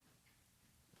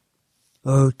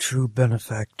O true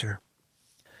benefactor,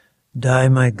 dye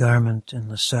my garment in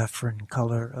the saffron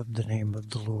color of the name of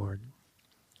the Lord.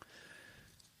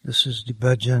 This is the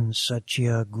Bhajan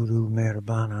Satya Guru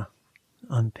Mehrbana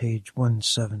on page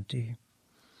 170.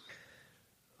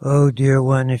 O dear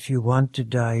one, if you want to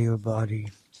dye your body,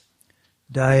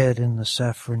 dye it in the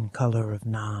saffron color of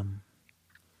Nam.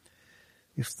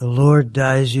 If the Lord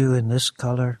dyes you in this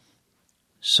color,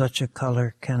 such a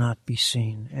color cannot be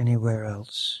seen anywhere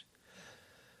else.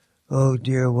 O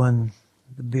dear one,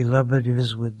 the beloved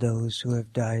is with those who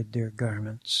have dyed their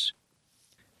garments.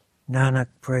 Nanak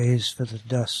prays for the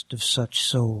dust of such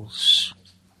souls.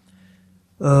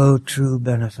 O true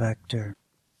benefactor,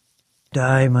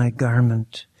 dye my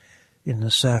garment in the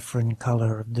saffron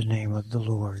color of the name of the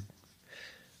Lord.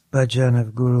 Bhajan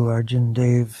of Guru Arjan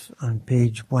Dev on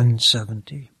page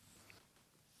 170.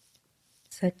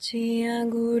 Sachiya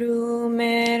Guru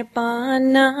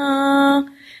Mehrbana,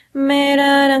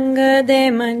 Mera Rang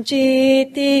De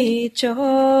Manjiti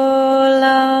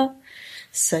Chola.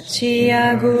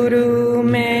 Sachiya Guru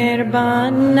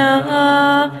Mehrbana,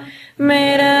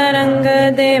 Mera Rang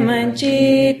De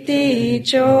Manjiti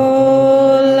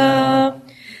Chola.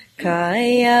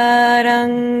 Kaya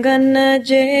Rangan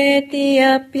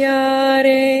Jetiya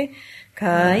Pyare,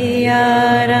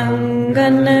 Kaya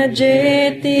Rangan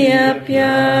Jetiya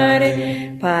Pyare,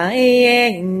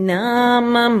 Paye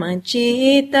Nama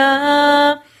Manjita,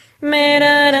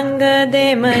 Mera Rang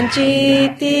De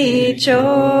Manjiti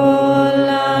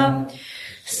Chola.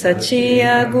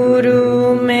 Sachiya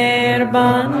Guru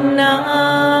Mehrbana,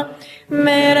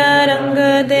 Mera Rang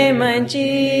De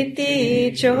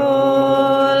Manjiti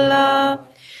Chola.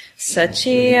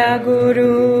 Sachiya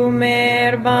Guru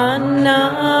Mehrbana,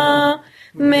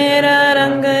 Mera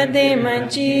Rang De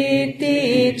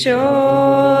Manjiti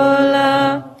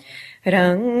Chola.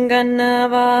 Rangana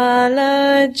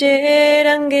Vala Je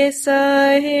Range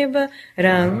Sahib,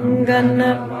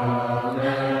 Rangana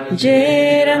Vala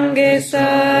Je Range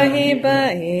Sahib,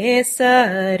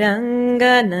 Esa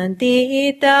Rangana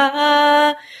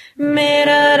Dita,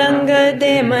 Mera Rang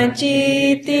De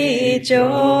Manjiti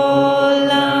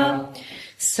Chola.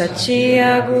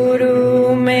 Sachiya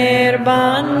Guru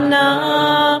Mehrbana,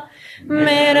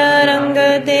 Mera Rang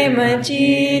De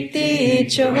Manjiti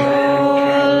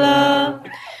Chola.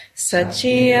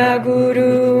 Sachiya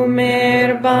Guru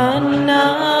Mehrbana,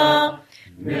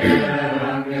 Mera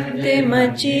Rang De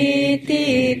Manjiti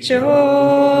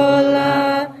Chola.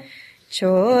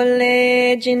 Chole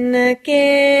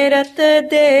jinke rat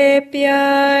de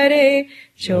pyare,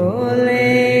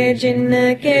 Chole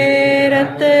jinke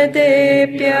rat de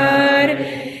pyare,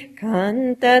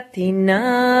 Kantatina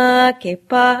ke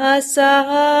pasa,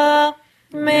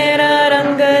 Mera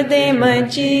Rang De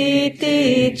Manjiti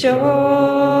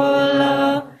Chola.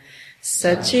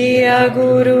 Sachiya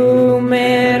Guru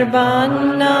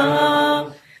Mehrbana,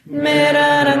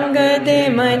 Mera Rang De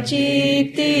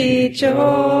Manjiti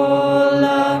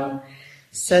Chola.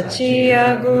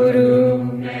 Sachiya Guru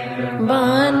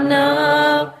Mehrbana,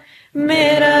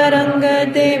 Mera Rang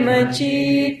De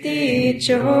Manjiti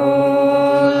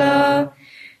Chola.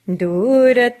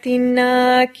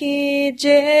 Duratina ki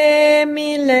je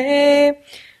mile,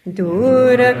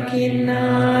 Durakina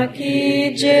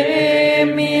ki je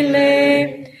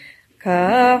mile,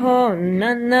 Kaho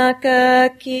Nanaka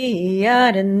ki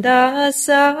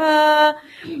arandasa,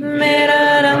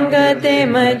 Mera Rang De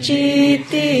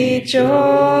Manjiti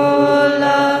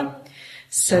Chola.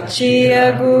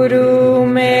 Sachiya Guru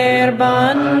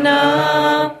Mehrbana,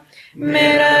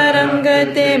 Mera Rang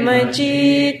De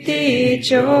Manjiti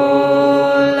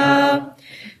Chola.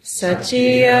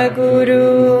 Sachiya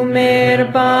Guru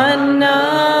Mehrbana,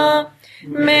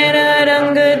 Mera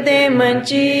Rang De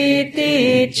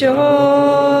Manjiti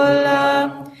Chola.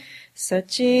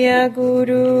 Sachiya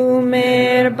Guru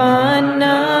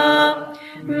Mehrbana,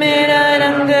 Mera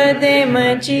Rang De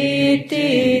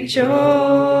Manjiti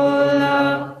Chola.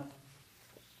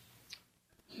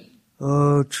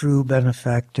 O true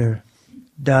benefactor,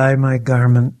 dye my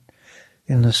garment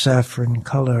in the saffron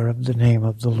color of the name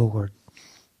of the Lord.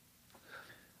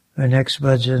 Our next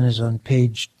bhajan is on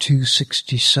page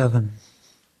 267.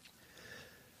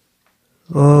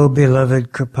 O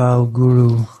beloved Kirpal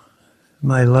Guru,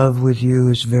 my love with you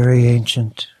is very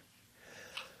ancient.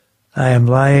 I am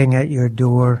lying at your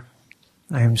door.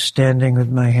 I am standing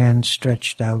with my hands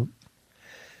stretched out.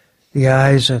 The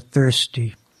eyes are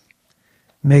thirsty.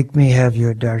 Make me have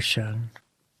your darshan.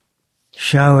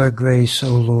 Shower grace,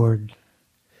 O Lord.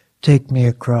 Take me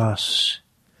across.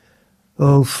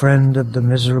 O friend of the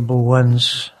miserable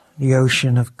ones, the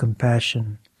ocean of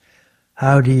compassion,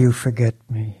 how do you forget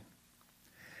me?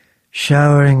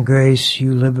 Showering grace,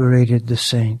 you liberated the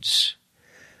saints.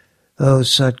 O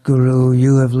Satguru,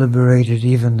 you have liberated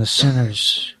even the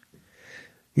sinners.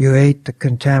 You ate the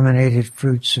contaminated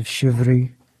fruits of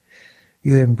chivalry.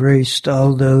 You embraced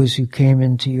all those who came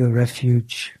into your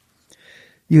refuge.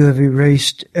 You have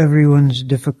erased everyone's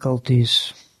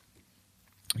difficulties.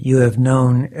 You have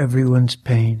known everyone's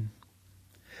pain.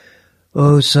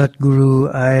 O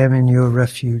Satguru, I am in your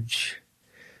refuge.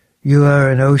 You are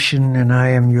an ocean and I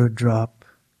am your drop.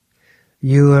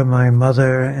 You are my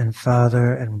mother and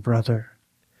father and brother.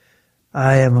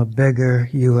 I am a beggar,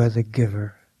 you are the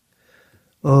giver.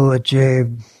 O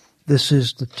Ajab, this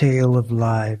is the tale of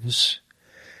lives.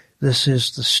 This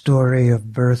is the story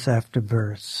of birth after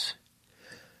birth.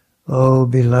 O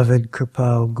beloved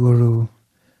Kirpal Guru,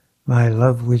 my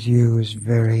love with you is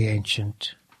very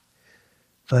ancient.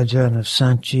 Bhajan of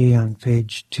Sant Ji on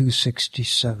page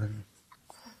 267.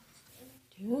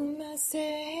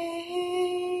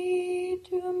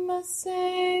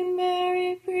 Say,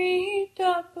 Mary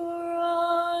Prita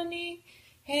Purani,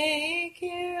 Hey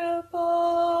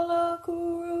Kirpal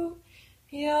Guru,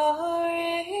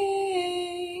 Pyare,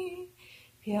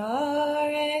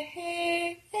 Pyare,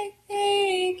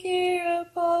 Hey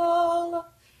Kirpal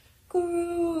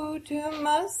Guru,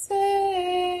 Tumasay,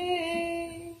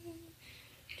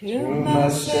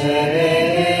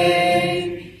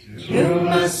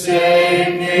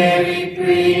 Mary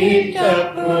Prita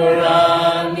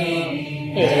Purani,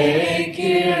 Hey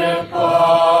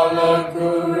Kirpal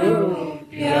Guru,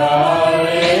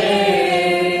 Pyare,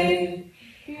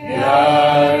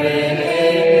 Pyare,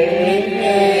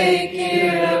 Hey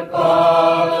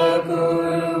Kirpal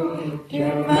Guru,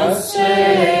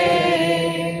 Tumasay,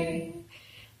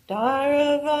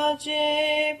 Daravaje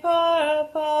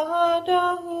Parapada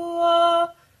Hua,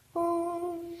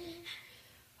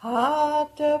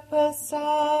 Hata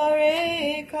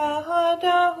pasare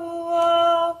kahada hua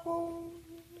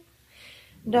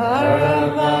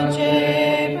Daravaje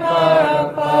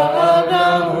parapada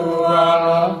hua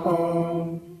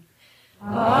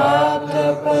Hata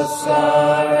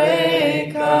pasare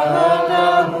kahada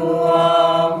hua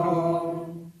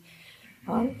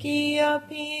Ankiya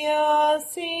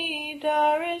piyasi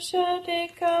darisha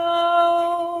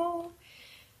dekao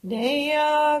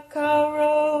Deya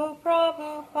karo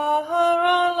Prabhu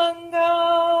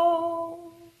Paharalangao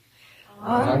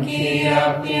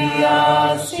Ankiya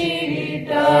piyasi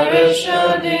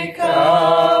darisha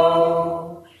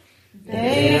dekao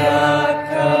Deya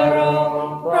karo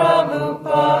Prabhu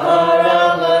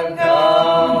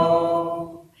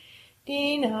Paharalangao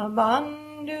Dina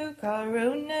bandhu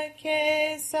karuna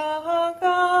ke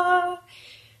sahagar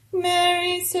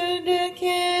Mary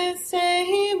Sudake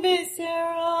Sehi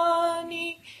Bisirani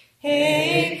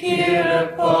Hey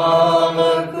Kirpal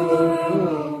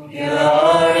Guru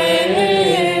Pyare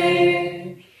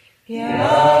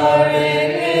Pyare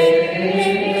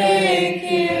Hey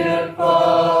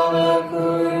Kirpal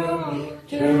Guru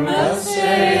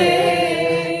Tumasay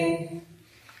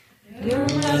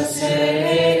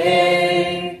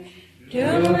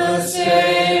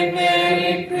Tumasay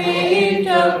Mary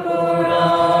Prita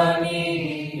Purani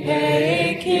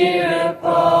Hey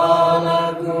Kirpal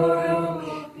Guru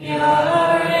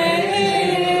Pyare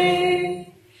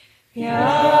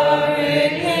Pyare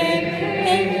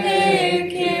Hey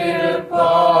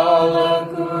Kirpal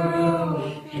Guru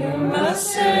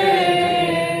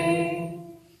Tumasay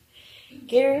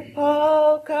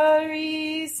Kirpal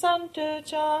Kari Santa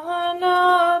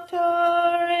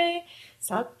Jahanatare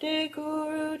Satte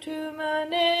Guru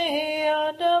Tumane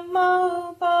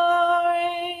Adamabare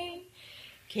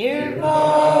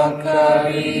Kirpal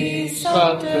Kari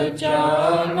Santa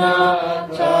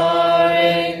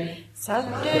Jahanatare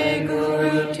Satte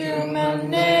Guru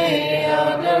Tumane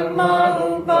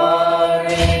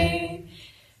Adamabare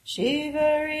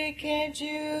Shivari ke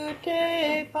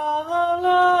jute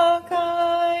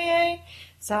pahalakaye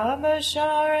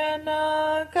Sabasharana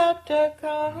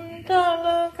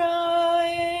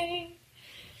Katakandalakaye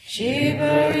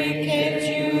Shivari ke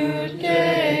jute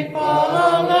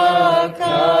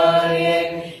pahalakaye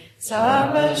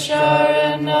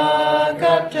Sabasharana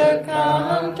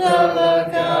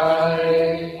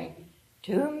Katakandalakaye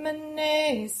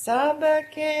Tumane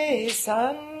sabake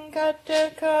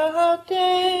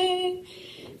sankatakate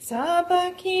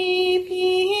Sabaki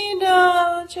pida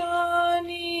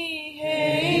jani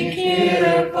Hey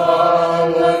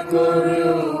Kirpal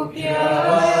Guru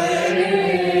Pyare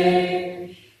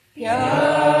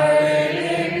Pyare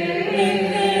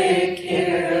Hey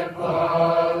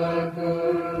Kirpal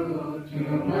Guru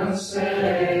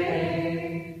Tumasay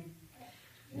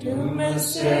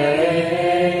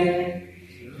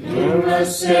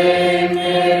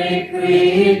Meri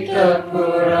Krita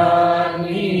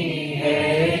Purani He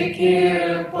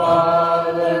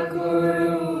Kirpala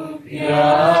Guru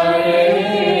Pyare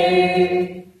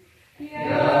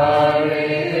Pyare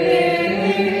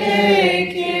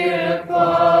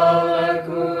Kirpala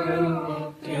Guru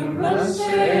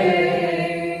Namaste.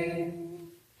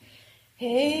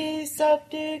 He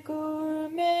Sabde Guru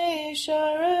Me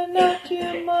Sharana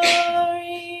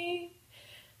Tumari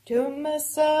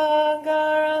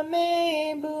Tumasagara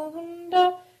Me Bunda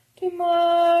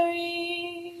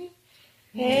Tumari.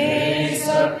 He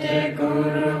Sabde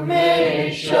Guru Me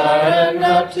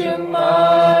Sharana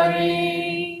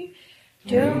Tumari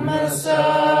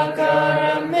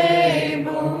Tumasagara Me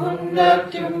Bunda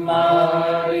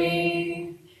Tumari.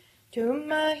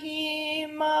 Tumahi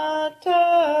Mata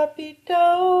Pita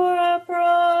Ora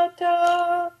Prata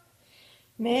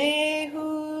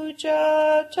Mehuja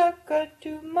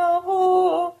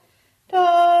Chakatumaho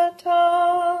Tata.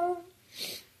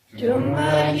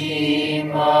 Tumahi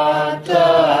Mata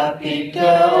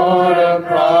Pita Ora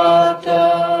Prata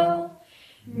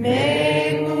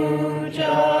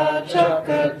Mehuja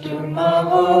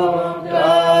Chakatumaho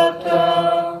Tata.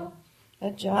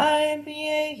 Ajay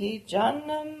Yehi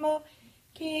Janamo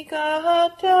Ki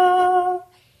Kahata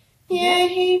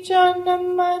Yehi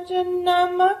Janama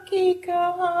Janama Ki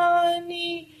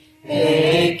Kahani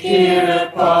He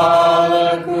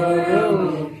Kirpala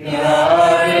Guru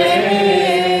Pyare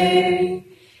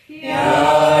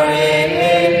Pyare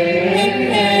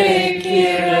He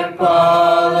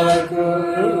Kirpala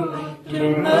Guru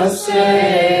Namaste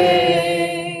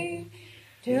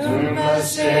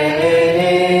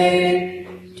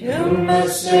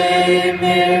Namaste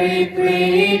Meri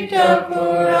Krita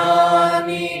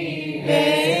Purani He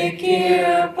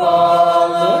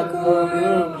Kirpala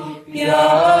Guru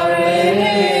Pyare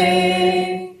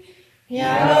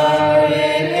Pyare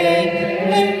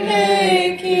He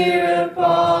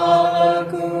Kirpala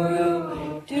Guru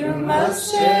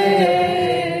Namaste.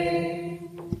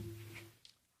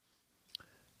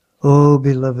 O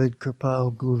beloved Kirpal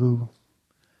Guru,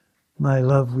 my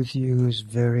love with you is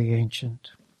very ancient.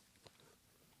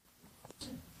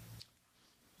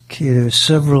 Okay, there are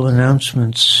several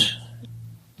announcements.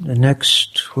 The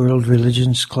next World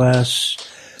Religions class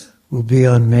will be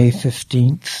on May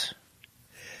 15th.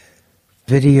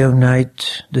 Video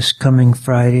night this coming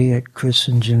Friday at Chris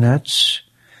and Jeanette's.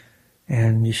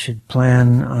 And you should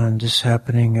plan on this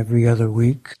happening every other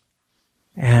week.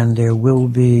 And there will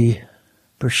be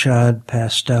prasad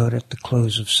passed out at the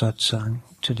close of satsang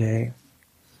today.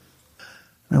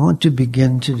 I want to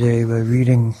begin today by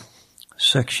reading a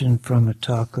section from a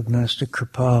talk of Master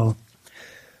Kirpal,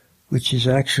 which is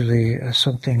actually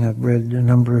something I've read a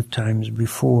number of times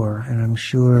before, and I'm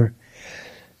sure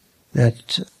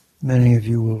that many of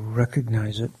you will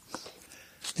recognize it.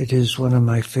 It is one of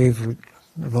my favorite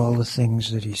of all the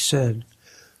things that he said.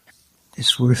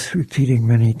 It's worth repeating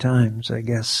many times, I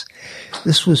guess.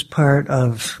 This was part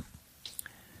of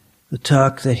the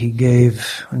talk that he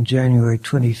gave on January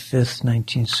 25th,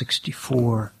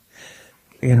 1964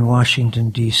 in Washington,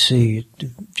 D.C.,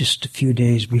 just a few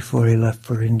days before he left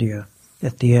for India,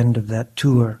 at the end of that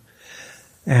tour.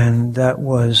 And that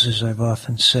was, as I've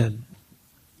often said,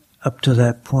 up to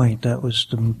that point, that was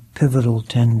the pivotal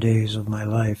 10 days of my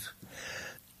life.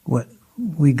 What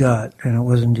we got, and it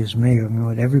wasn't just me, I mean,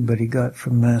 what everybody got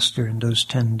from Master in those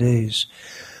 10 days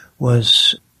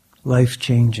was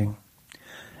life-changing.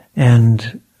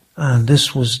 And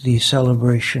this was the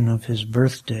celebration of his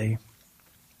birthday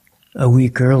a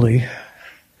week early,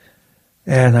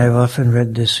 and I've often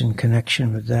read this in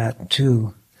connection with that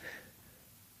too.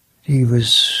 It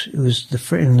was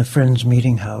in the Friends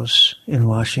Meeting House in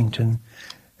Washington,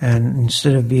 and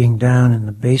instead of being down in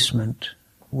the basement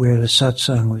where the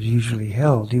satsang was usually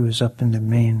held, he was up in the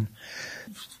main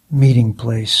meeting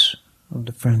place of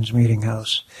the Friends Meeting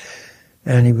House,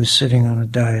 and he was sitting on a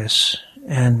dais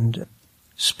and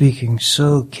speaking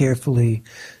so carefully,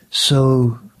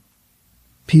 so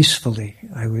peacefully,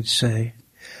 I would say.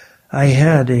 I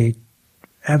had a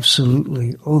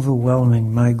absolutely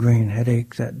overwhelming migraine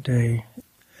headache that day.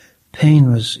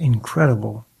 Pain was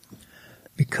incredible.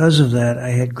 Because of that, I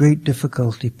had great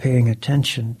difficulty paying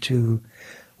attention to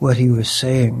what he was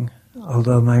saying,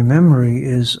 although my memory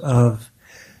is of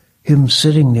him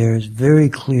sitting there is very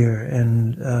clear,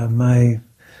 and my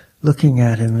looking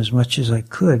at him as much as I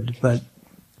could, but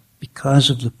because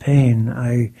of the pain,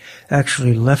 I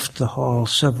actually left the hall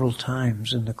several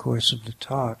times in the course of the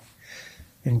talk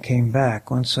and came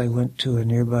back. Once I went to a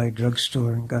nearby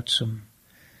drugstore and got some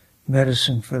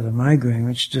medicine for the migraine,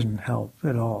 which didn't help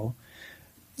at all.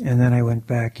 And then I went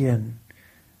back in.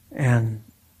 And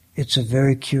it's a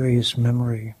very curious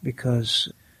memory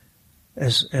because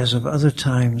as of other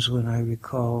times when I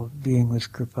recall being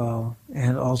with Kirpal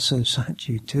and also Sant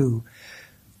Ji too,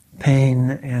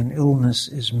 pain and illness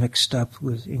is mixed up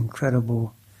with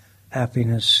incredible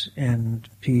happiness and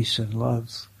peace and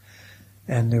love.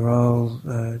 And they're all,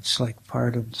 it's like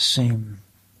part of the same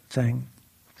thing.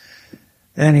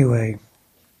 Anyway,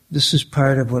 this is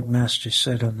part of what Master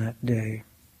said on that day.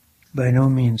 By no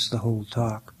means the whole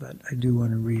talk, but I do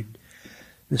want to read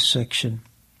this section.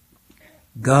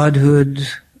 Godhood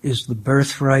is the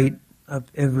birthright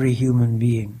of every human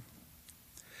being.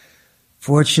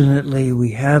 Fortunately,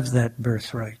 we have that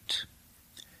birthright.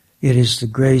 It is the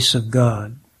grace of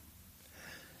God.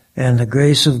 And the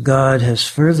grace of God has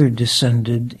further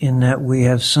descended in that we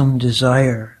have some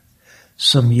desire,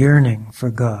 some yearning for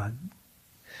God.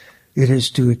 It is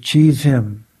to achieve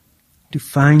Him, to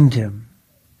find Him,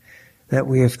 that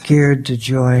we have cared to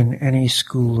join any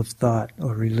school of thought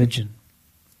or religion.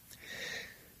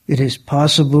 It is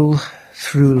possible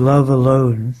through love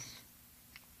alone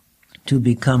to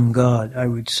become God, I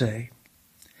would say.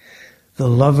 The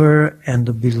lover and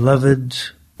the beloved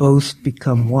both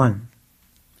become one.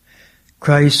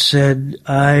 Christ said,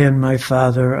 I and my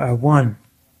Father are one.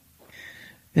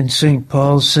 And St.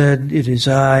 Paul said, it is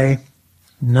I,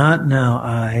 not now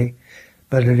I,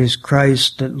 but it is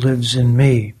Christ that lives in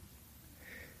me.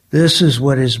 This is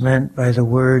what is meant by the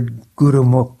word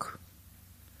Gurumukh.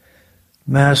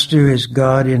 Master is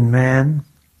God in man,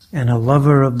 and a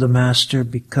lover of the Master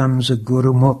becomes a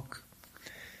Gurumukh.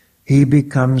 He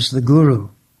becomes the Guru,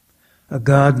 a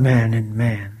God-man in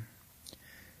man.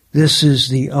 This is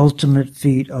the ultimate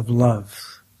feat of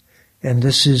love, and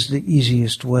this is the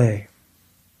easiest way.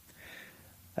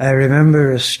 I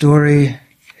remember a story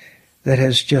that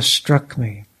has just struck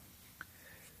me.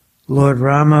 Lord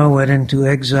Rama went into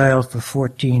exile for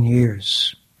 14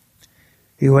 years.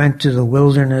 He went to the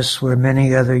wilderness where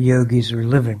many other yogis were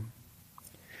living.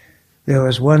 There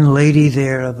was one lady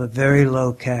there of a very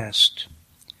low caste.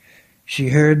 She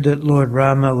heard that Lord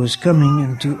Rama was coming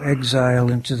into exile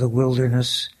into the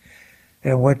wilderness,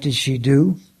 and what did she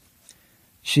do?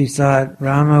 She thought,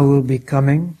 Rama will be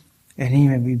coming, and he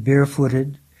may be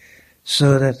barefooted,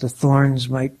 so that the thorns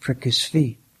might prick his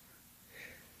feet.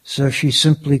 So she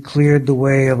simply cleared the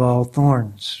way of all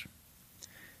thorns.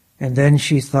 And then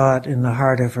she thought in the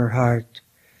heart of her heart,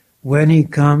 when he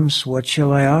comes, what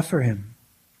shall I offer him?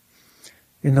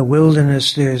 In the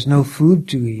wilderness there is no food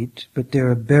to eat, but there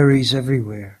are berries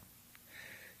everywhere.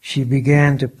 She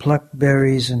began to pluck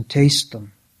berries and taste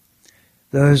them.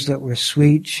 Those that were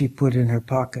sweet she put in her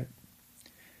pocket.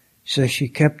 So she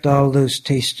kept all those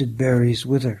tasted berries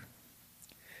with her.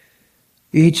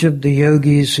 Each of the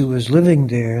yogis who was living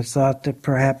there thought that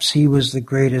perhaps he was the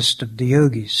greatest of the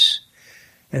yogis,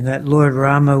 and that Lord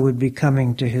Rama would be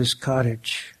coming to his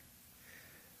cottage.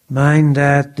 Mind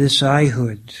that this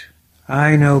I-hood,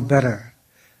 I know better,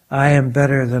 I am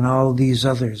better than all these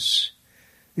others,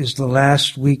 is the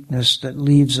last weakness that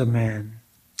leaves a man,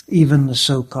 even the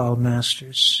so-called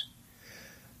masters.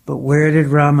 But where did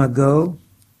Rama go?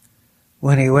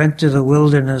 When he went to the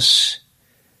wilderness,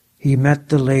 he met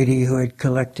the lady who had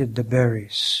collected the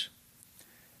berries.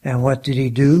 And what did he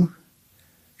do?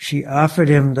 She offered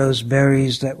him those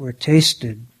berries that were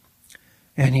tasted,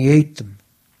 and he ate them.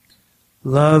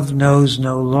 Love knows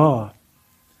no law.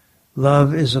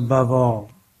 Love is above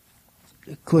all.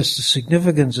 Of course, the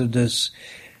significance of this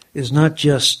is not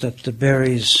just that the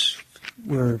berries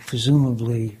were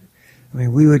presumably,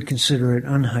 we would consider it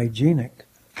unhygienic,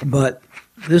 but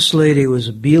this lady was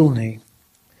a Bilni,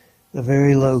 a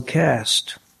very low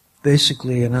caste,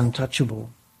 basically an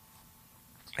untouchable.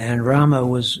 And Rama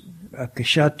was a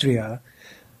Kshatriya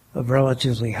of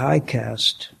relatively high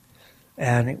caste,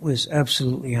 and it was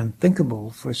absolutely unthinkable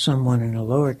for someone in a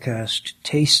lower caste to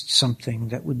taste something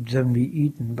that would then be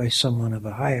eaten by someone of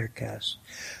a higher caste.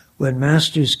 When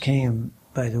masters came,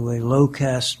 by the way, low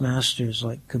caste masters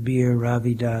like Kabir,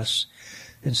 Ravidas,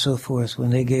 and so forth,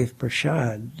 when they gave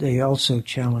prasad, they also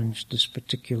challenged this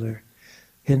particular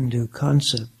Hindu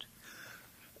concept.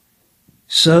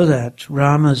 So that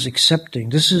Rama's accepting,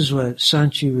 this is what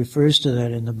Sant Ji refers to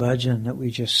that in the bhajan that we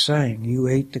just sang. You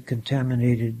ate the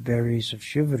contaminated berries of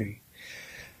Shivri.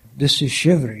 This is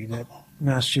Shivri that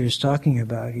Master is talking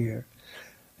about here.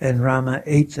 And Rama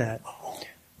ate that.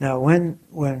 Now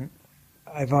when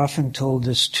I've often told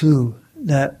this too,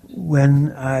 that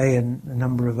when I and a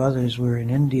number of others were in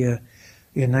India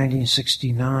in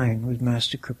 1969 with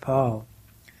Master Kirpal,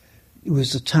 it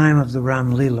was the time of the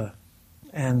Ram Lila.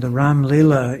 And the Ram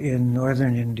Lila in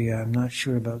northern India, I'm not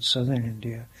sure about southern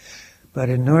India, But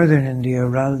in northern India,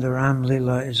 the Ram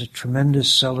Lila is a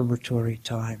tremendous celebratory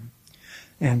time.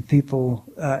 And people,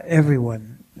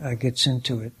 everyone gets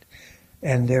into it.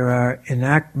 And there are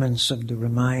enactments of the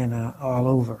Ramayana all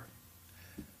over.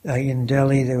 In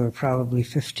Delhi, there were probably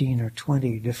 15 or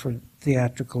 20 different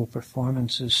theatrical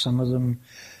performances, some of them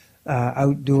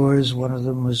outdoors. One of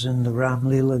them was in the Ram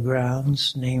Lila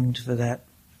grounds, named for that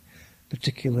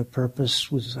particular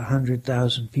purpose, with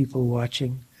 100,000 people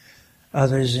watching,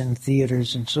 others in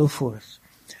theaters and so forth.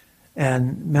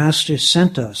 And Master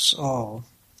sent us all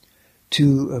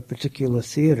to a particular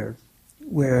theater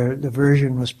where the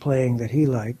version was playing that he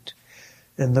liked.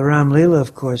 And the Ram Lila,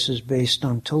 of course, is based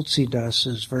on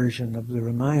Tulsidasa's version of the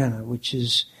Ramayana, which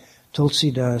is,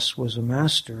 Tulsidas was a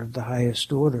master of the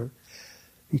highest order.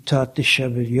 He taught the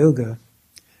Shabad Yoga,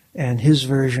 and his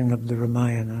version of the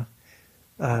Ramayana,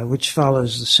 which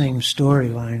follows the same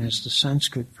storyline as the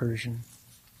Sanskrit version,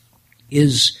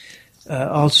 is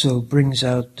also brings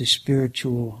out the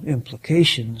spiritual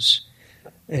implications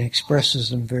and expresses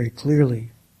them very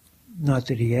clearly. Not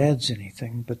that he adds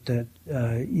anything, but that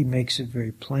he makes it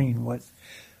very plain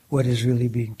what is really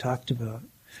being talked about.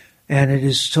 And it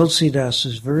is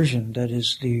Tulsidasa's version that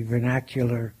is the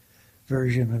vernacular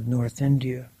version of North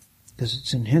India, because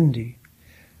it's in Hindi,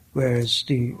 whereas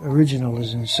the original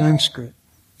is in Sanskrit.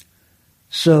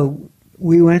 So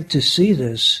we went to see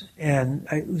this, and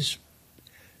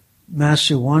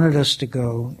Master wanted us to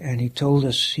go, and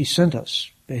he sent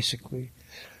us, basically.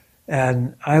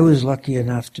 And I was lucky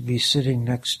enough to be sitting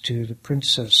next to the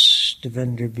Princess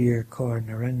Devendra Bir Kaur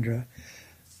Narendra,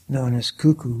 known as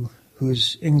Cuckoo,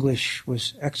 whose English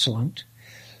was excellent.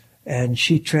 And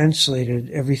she translated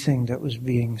everything that was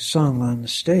being sung on the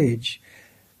stage.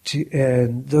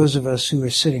 And those of us who were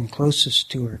sitting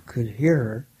closest to her could hear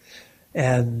her.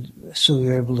 And so we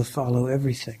were able to follow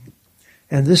everything.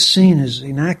 And this scene is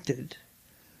enacted.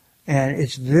 And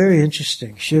it's very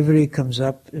interesting. Shivari comes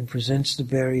up and presents the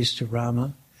berries to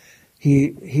Rama.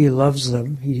 He loves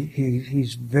them.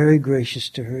 He's very gracious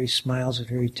to her. He smiles at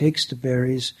her. He takes the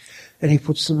berries and he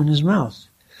puts them in his mouth.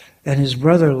 And his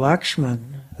brother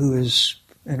Lakshman, who is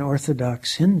an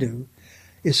Orthodox Hindu,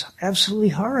 is absolutely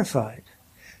horrified.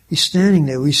 He's standing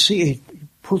there. We see he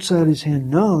puts out his hand.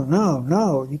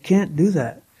 No, you can't do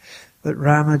that. But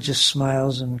Rama just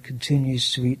smiles and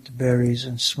continues to eat the berries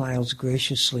and smiles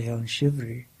graciously on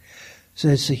Shivari. So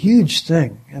it's a huge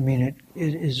thing. I mean,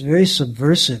 it is very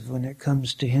subversive when it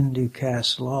comes to Hindu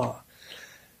caste law.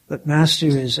 But Master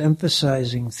is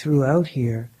emphasizing throughout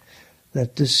here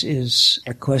that this is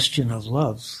a question of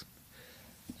love.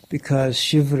 Because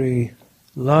Shivari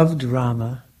loved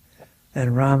Rama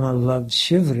and Rama loved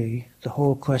Shivari, the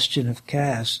whole question of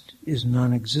caste is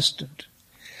non-existent.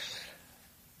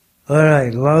 All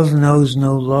right, love knows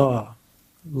no law.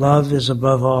 Love is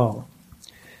above all.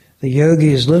 The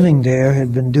yogis living there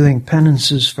had been doing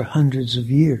penances for hundreds of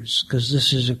years, because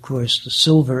this is, of course, the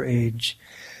Silver Age,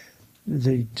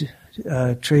 the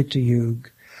Treta Yuga,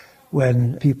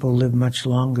 when people live much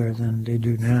longer than they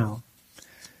do now.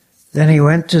 Then he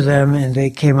went to them, and they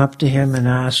came up to him and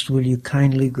asked, "Will you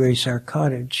kindly grace our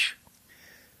cottage?"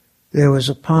 There was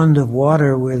a pond of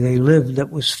water where they lived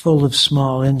that was full of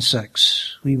small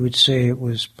insects. We would say it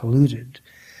was polluted.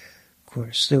 Of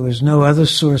course, there was no other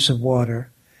source of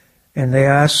water, and they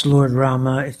asked Lord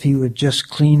Rama if he would just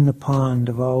clean the pond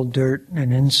of all dirt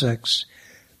and insects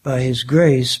by his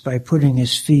grace by putting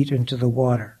his feet into the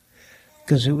water,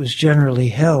 because it was generally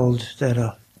held that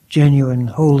a genuine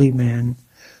holy man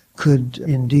could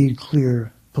indeed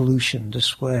clear pollution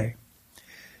this way.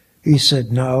 He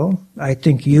said, "No, I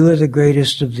think you are the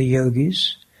greatest of the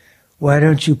yogis. Why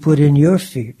don't you put in your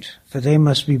feet? For they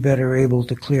must be better able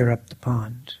to clear up the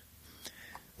pond."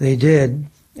 They did,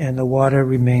 and the water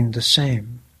remained the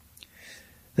same.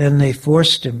 Then they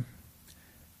forced him,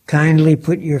 "Kindly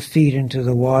put your feet into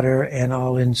the water and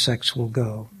all insects will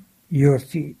go. Your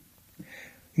feet."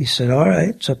 He said, "All right,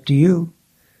 it's up to you."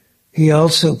 He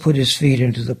also put his feet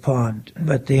into the pond,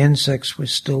 but the insects were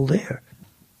still there.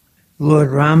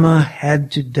 Lord Rama had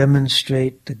to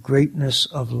demonstrate the greatness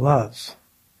of love.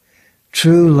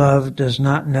 True love does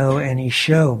not know any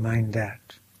show, mind that.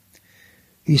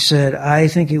 He said, "I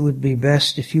think it would be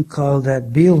best if you called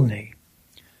that Beelni,"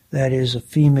 that is, a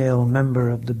female member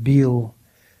of the Beel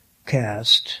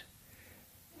caste,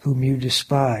 whom you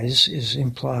despise, is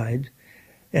implied,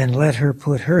 and let her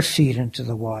put her feet into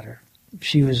the water.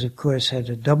 She was, of course, had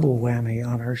a double whammy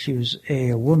on her. She was A,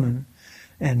 a woman,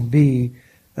 and B,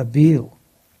 a Beel.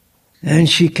 Then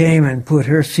she came and put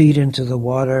her feet into the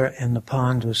water, and the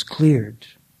pond was cleared.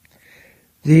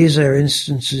 These are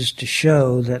instances to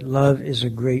show that love is a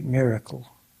great miracle.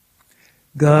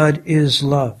 God is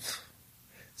love.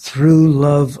 Through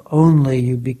love only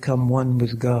you become one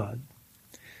with God.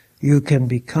 You can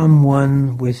become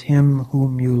one with Him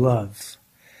whom you love.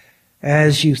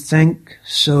 As you think,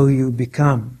 so you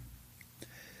become.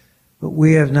 But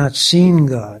we have not seen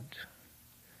God.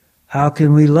 How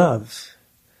can we love?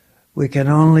 We can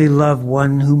only love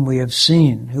one whom we have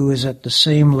seen, who is at the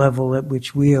same level at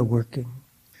which we are working.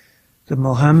 The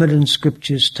Mohammedan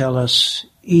scriptures tell us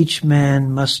each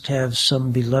man must have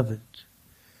some beloved.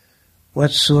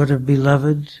 What sort of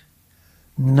beloved?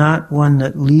 Not one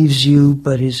that leaves you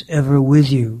but is ever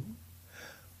with you.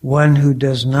 One who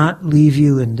does not leave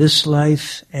you in this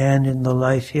life and in the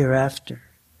life hereafter.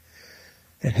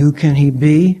 And who can he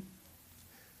be?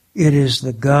 It is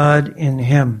the God in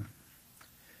him.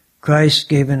 Christ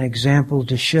gave an example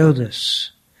to show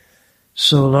this.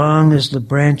 So long as the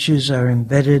branches are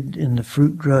embedded in the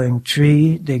fruit-growing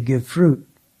tree, they give fruit.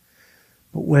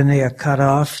 But when they are cut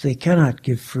off, they cannot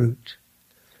give fruit.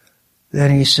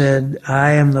 Then he said,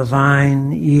 I am the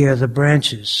vine, ye are the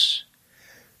branches.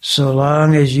 So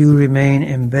long as you remain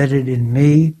embedded in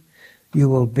me, you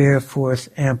will bear forth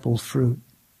ample fruit.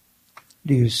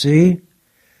 Do you see?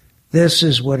 This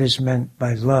is what is meant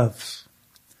by love.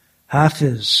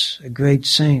 Hafiz, a great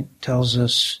saint, tells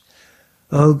us,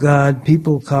 O God,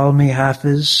 people call me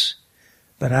Hafiz,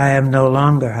 but I am no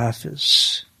longer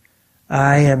Hafiz.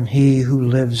 I am he who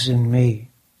lives in me.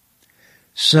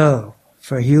 So,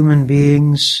 for human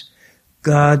beings,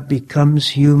 God becomes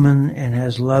human and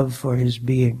has love for his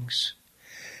beings.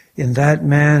 In that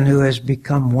man who has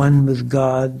become one with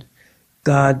God,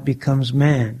 God becomes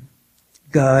man.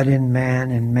 God in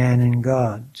man and man in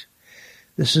God.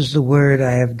 This is the word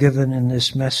I have given in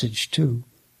this message too.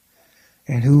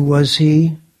 And who was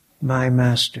he? My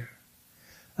master.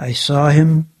 I saw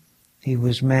him. He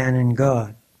was man and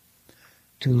God.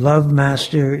 To love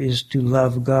master is to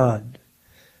love God,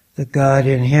 the God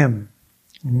in him,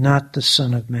 not the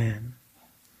Son of Man.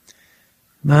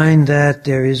 Mind that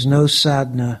there is no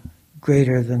sadhana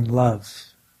greater than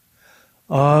love.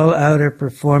 All outer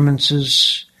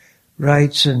performances,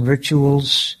 rites and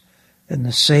rituals, and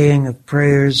the saying of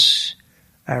prayers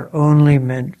are only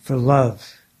meant for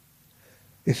love.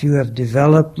 If you have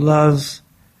developed love,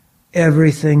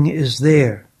 everything is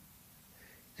there.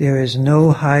 There is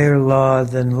no higher law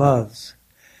than love,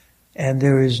 and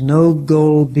there is no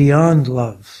goal beyond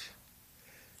love,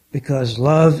 because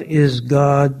love is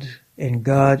God and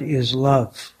God is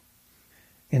love.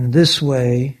 In this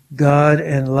way, God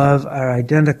and love are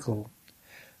identical,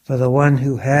 for the one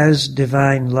who has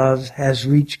divine love has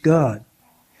reached God.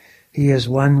 He is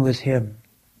one with him.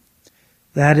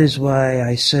 That is why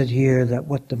I said here that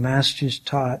what the Masters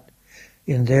taught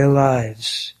in their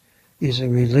lives is a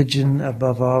religion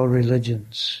above all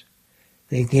religions.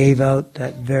 They gave out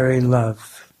that very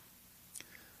love.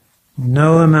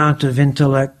 No amount of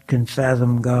intellect can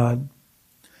fathom God.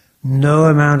 No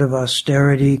amount of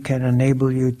austerity can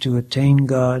enable you to attain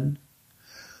God.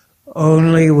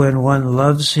 Only when one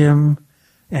loves him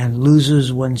and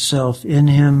loses oneself in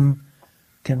him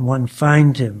can one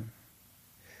find him.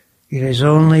 It is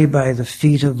only by the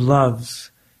feet of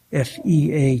love,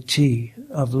 F-E-A-T,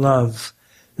 of love,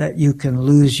 that you can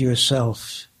lose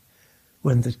yourself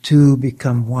when the two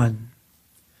become one.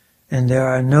 And there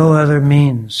are no other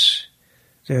means.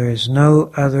 There is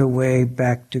no other way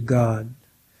back to God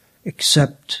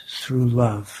except through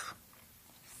love.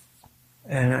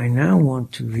 And I now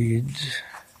want to read,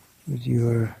 with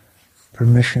your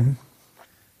permission,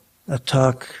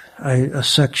 a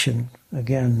section,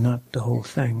 again, not the whole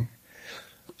thing,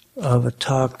 of a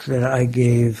talk that I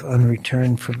gave on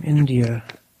return from India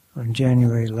on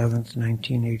January 11th,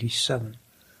 1987.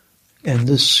 And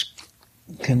this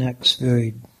connects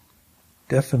very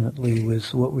definitely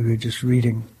with what we were just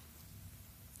reading.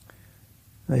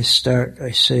 I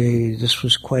say, this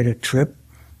was quite a trip.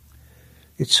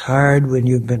 It's hard when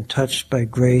you've been touched by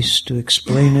grace to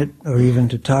explain it or even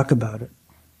to talk about it.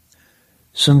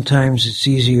 Sometimes it's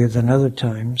easier than other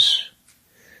times.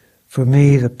 For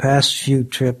me, the past few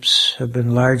trips have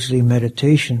been largely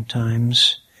meditation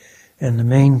times, and the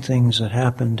main things that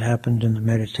happened in the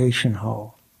meditation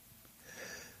hall.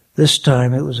 This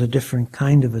time it was a different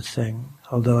kind of a thing,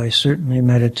 although I certainly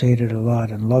meditated a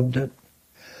lot and loved it.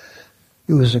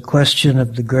 It was a question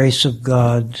of the grace of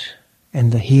God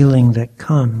and the healing that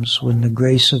comes when the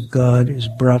grace of God is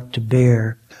brought to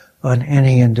bear on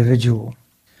any individual.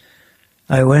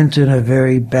 I went in a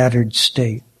very battered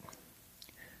state.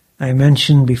 I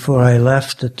mentioned before I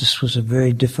left that this was a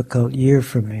very difficult year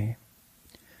for me.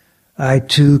 I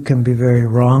too can be very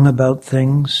wrong about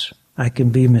things. I can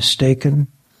be mistaken.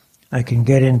 I can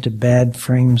get into bad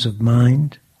frames of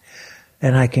mind,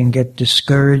 and I can get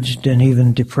discouraged and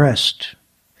even depressed.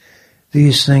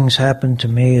 These things happen to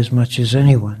me as much as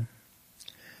anyone.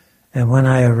 And when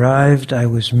I arrived, I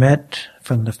was met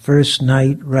from the first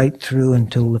night right through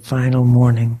until the final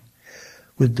morning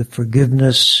with the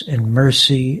forgiveness and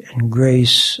mercy and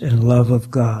grace and love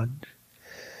of God.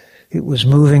 It was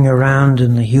moving around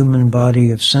in the human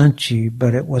body of Sant Ji,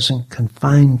 but it wasn't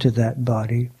confined to that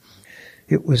body.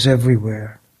 It was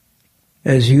everywhere.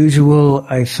 As usual,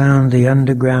 I found the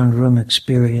underground room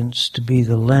experience to be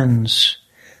the lens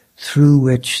through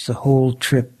which the whole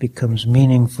trip becomes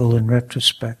meaningful in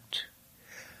retrospect.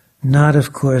 Not,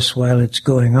 of course, while it's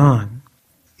going on.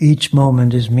 Each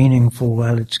moment is meaningful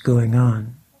while it's going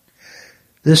on.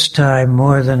 This time,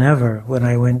 more than ever, when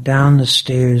I went down the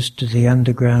stairs to the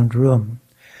underground room,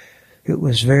 it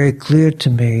was very clear to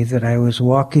me that I was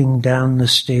walking down the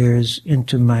stairs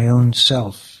into my own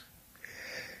self.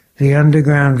 The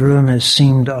underground room has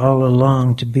seemed all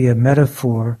along to be a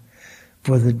metaphor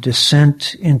for the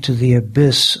descent into the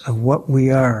abyss of what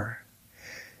we are.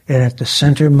 And at the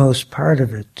centermost part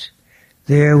of it,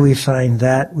 there we find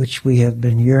that which we have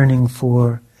been yearning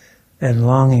for and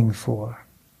longing for.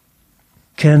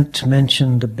 Kent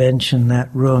mentioned the bench in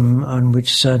that room on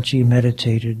which Sant Ji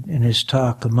meditated in his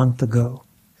talk a month ago.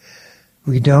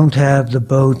 We don't have the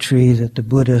bo tree that the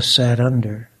Buddha sat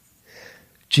under.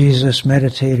 Jesus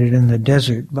meditated in the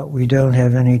desert, but we don't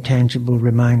have any tangible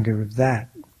reminder of that.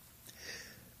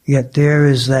 Yet there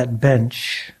is that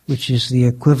bench, which is the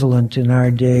equivalent in our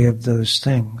day of those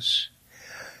things.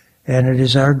 And it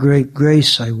is our great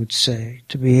grace, I would say,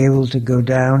 to be able to go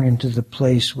down into the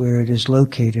place where it is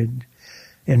located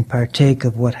and partake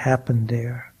of what happened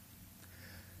there.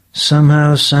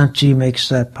 Somehow Sant Ji makes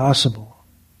that possible.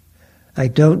 I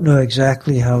don't know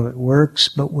exactly how it works,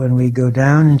 but when we go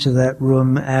down into that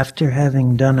room after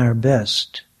having done our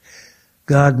best,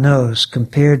 God knows,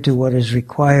 compared to what is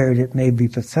required, it may be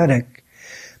pathetic,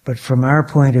 but from our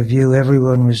point of view,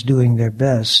 everyone was doing their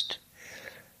best.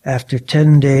 After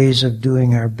 10 days of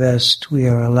doing our best, we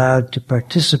are allowed to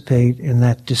participate in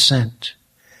that descent.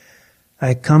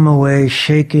 I come away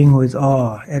shaking with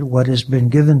awe at what has been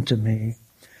given to me,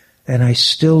 and I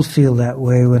still feel that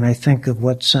way when I think of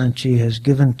what Sant Ji has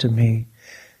given to me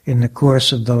in the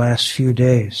course of the last few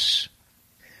days.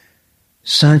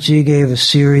 Sant Ji gave a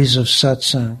series of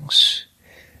satsangs,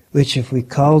 which if we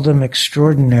called them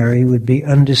extraordinary would be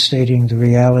understating the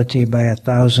reality by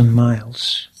 1,000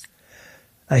 miles.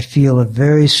 I feel a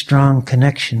very strong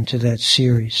connection to that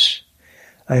series.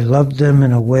 I loved them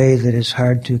in a way that is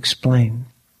hard to explain.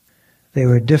 They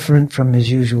were different from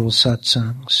his usual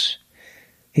satsangs.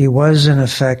 He was, in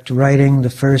effect, writing the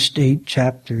first 8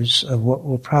 chapters of what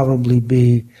will probably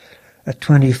be a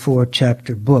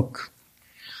 24-chapter book.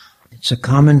 It's a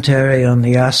commentary on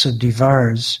the Asa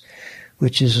Divars,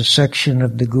 which is a section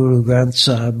of the Guru Granth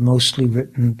Sahib mostly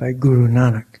written by Guru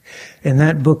Nanak. And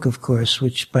that book, of course,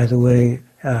 which, by the way,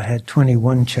 had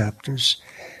 21 chapters,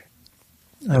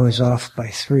 I was off by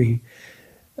 3,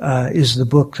 is the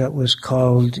book that was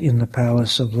called In the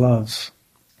Palace of Love.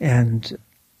 And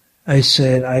I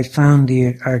said I found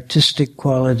the artistic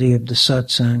quality of the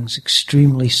satsangs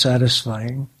extremely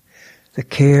satisfying. The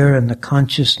care and the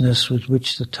consciousness with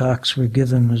which the talks were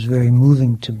given was very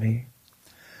moving to me.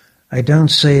 I don't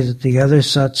say that the other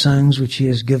satsangs which he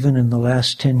has given in the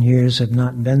last 10 years have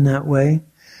not been that way.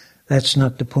 That's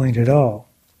not the point at all.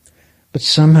 But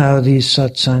somehow these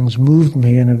satsangs moved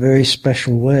me in a very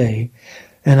special way,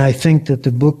 and I think that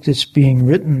the book that's being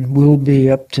written will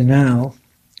be, up to now,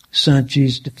 Sant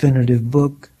Ji's definitive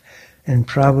book, and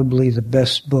probably the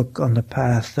best book on the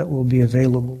path that will be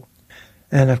available.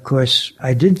 And of course,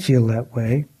 I did feel that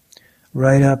way,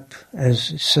 right up,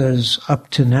 as it says, up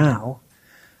to now,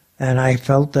 and I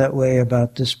felt that way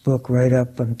about this book right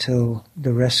up until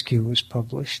The Rescue was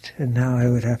published, and now I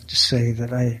would have to say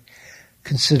that I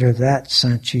consider that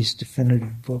Sant Ji's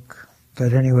definitive book.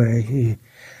 But anyway, he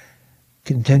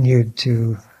continued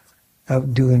to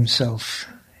outdo himself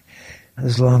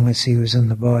as long as he was in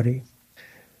the body.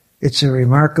 It's a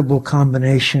remarkable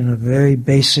combination of very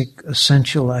basic,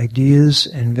 essential ideas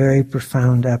and very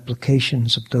profound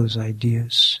applications of those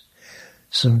ideas.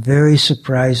 Some very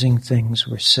surprising things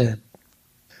were said.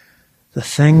 The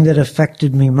thing that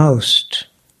affected me most,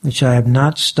 which I have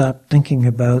not stopped thinking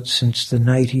about since the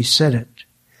night he said it,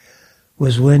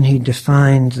 was when he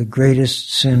defined the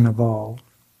greatest sin of all.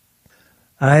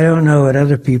 I don't know what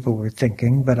other people were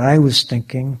thinking, but I was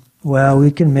thinking, well,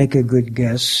 we can make a good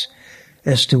guess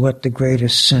as to what the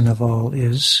greatest sin of all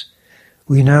is.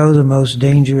 We know the most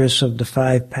dangerous of the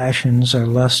 5 passions are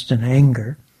lust and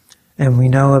anger, And we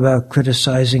know about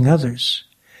criticizing others.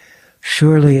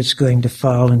 Surely it's going to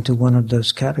fall into one of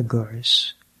those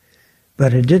categories.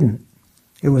 But it didn't.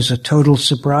 It was a total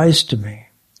surprise to me.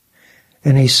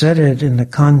 And he said it in the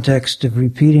context of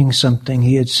repeating something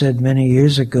he had said many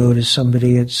years ago to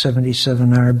somebody at 77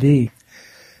 RB.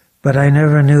 But I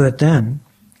never knew it then.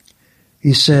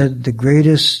 He said, the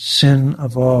greatest sin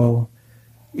of all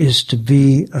is to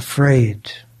be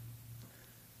afraid.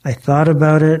 I thought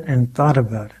about it and thought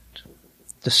about it.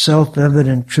 The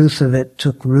self-evident truth of it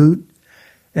took root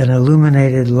and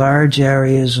illuminated large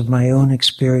areas of my own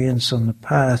experience on the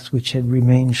path which had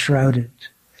remained shrouded.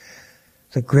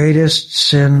 The greatest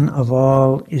sin of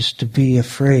all is to be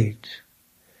afraid.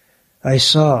 I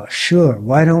saw, sure,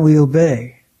 why don't we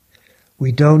obey?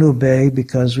 We don't obey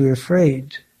because we're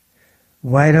afraid.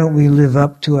 Why don't we live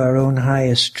up to our own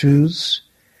highest truths?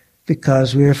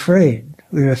 Because we're afraid.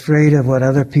 We're afraid of what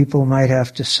other people might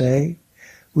have to say.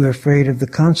 We're afraid of the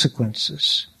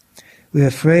consequences. We're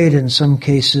afraid in some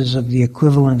cases of the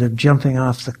equivalent of jumping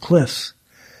off the cliff,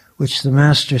 which the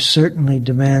Master certainly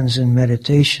demands in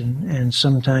meditation and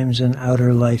sometimes in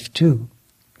outer life too.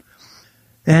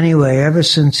 Anyway, ever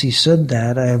since he said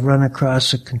that, I have run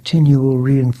across a continual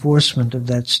reinforcement of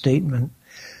that statement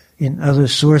in other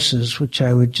sources which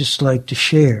I would just like to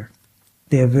share.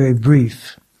 They are very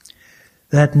brief.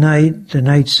 That night, the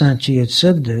night Sant Ji had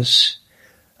said this,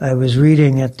 I was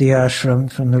reading at the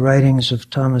ashram from the writings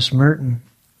of Thomas Merton,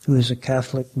 who is a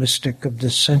Catholic mystic of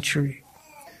this century.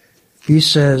 He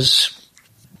says,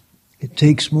 it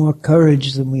takes more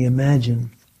courage than we imagine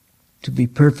to be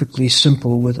perfectly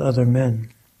simple with other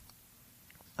men.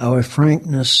 Our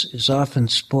frankness is often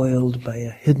spoiled by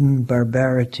a hidden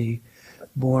barbarity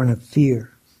born of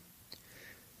fear.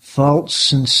 False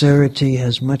sincerity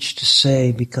has much to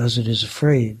say because it is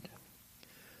afraid.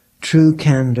 True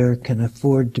candor can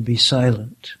afford to be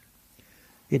silent.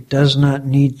 It does not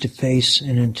need to face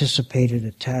an anticipated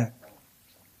attack.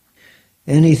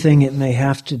 Anything it may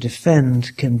have to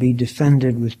defend can be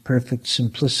defended with perfect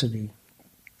simplicity.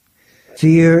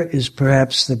 Fear is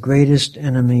perhaps the greatest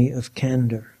enemy of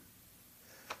candor.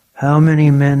 How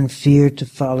many men fear to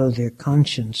follow their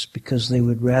conscience because they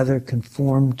would rather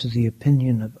conform to the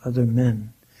opinion of other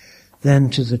men than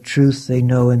to the truth they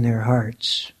know in their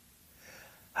hearts?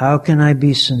 How can I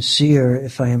be sincere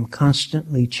if I am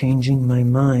constantly changing my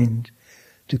mind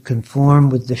to conform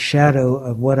with the shadow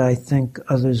of what I think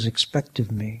others expect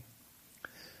of me?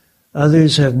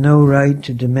 Others have no right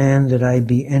to demand that I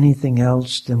be anything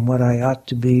else than what I ought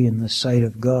to be in the sight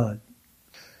of God.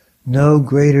 No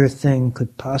greater thing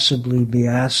could possibly be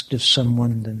asked of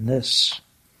someone than this.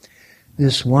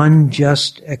 This one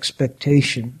just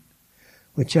expectation,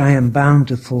 which I am bound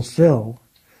to fulfill,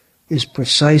 is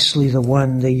precisely the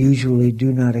one they usually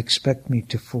do not expect me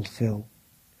to fulfill.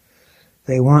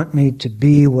 They want me to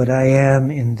be what I am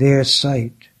in their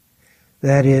sight,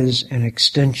 that is, an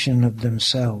extension of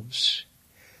themselves.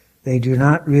 They do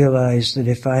not realize that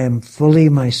if I am fully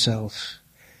myself,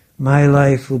 my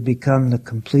life will become the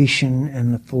completion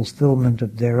and the fulfillment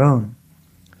of their own,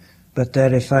 but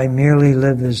that if I merely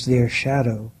live as their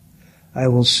shadow, I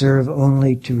will serve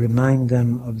only to remind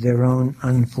them of their own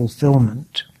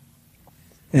unfulfillment.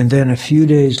 And then a few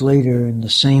days later, in the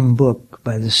same book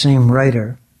by the same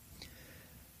writer,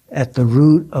 at the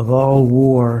root of all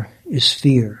war is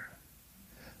fear.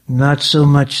 Not so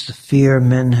much the fear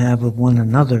men have of one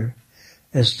another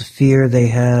as the fear they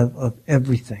have of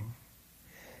everything.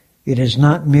 It is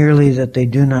not merely that they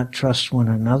do not trust one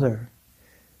another,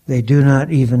 they do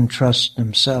not even trust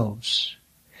themselves.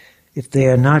 If they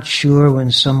are not sure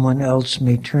when someone else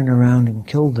may turn around and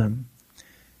kill them,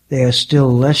 they are still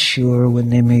less sure when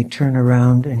they may turn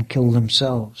around and kill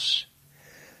themselves.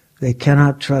 They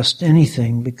cannot trust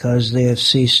anything because they have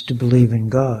ceased to believe in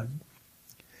God.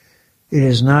 It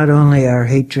is not only our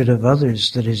hatred of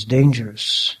others that is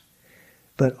dangerous,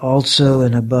 but also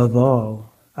and above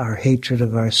all, our hatred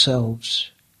of ourselves,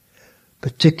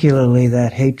 particularly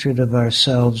that hatred of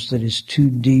ourselves that is too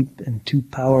deep and too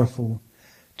powerful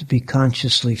to be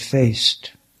consciously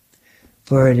faced.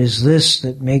 For it is this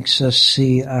that makes us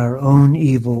see our own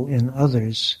evil in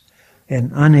others and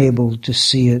unable to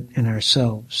see it in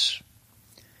ourselves.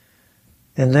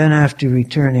 And then after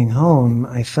returning home,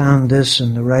 I found this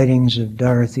in the writings of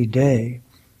Dorothy Day,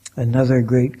 another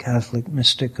great Catholic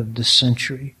mystic of this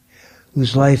century,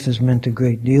 whose life has meant a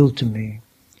great deal to me,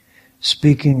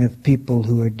 speaking of people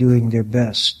who are doing their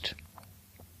best.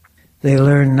 They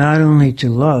learn not only to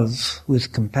love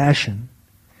with compassion,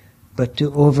 but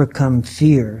to overcome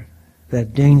fear,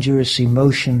 that dangerous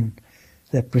emotion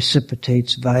that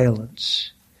precipitates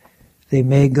violence. They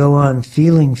may go on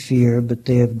feeling fear, but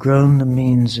they have grown the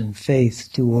means in faith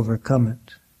to overcome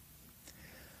it.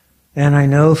 And I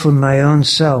know from my own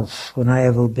self, when I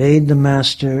have obeyed the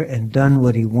Master and done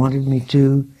what he wanted me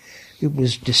to, it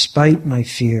was despite my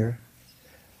fear.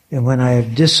 And when I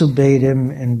have disobeyed him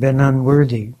and been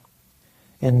unworthy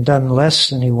and done less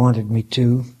than he wanted me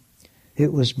to,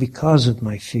 it was because of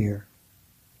my fear.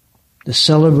 The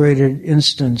celebrated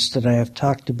instance that I have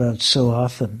talked about so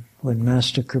often, when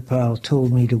Master Kirpal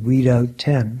told me to weed out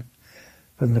 10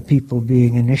 from the people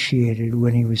being initiated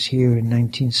when he was here in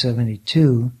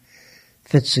 1972,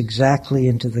 fits exactly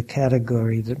into the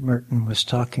category that Merton was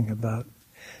talking about.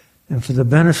 And for the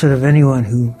benefit of anyone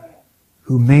who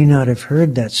may not have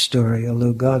heard that story,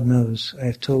 although God knows I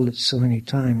have told it so many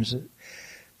times that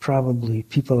probably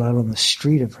people out on the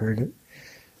street have heard it.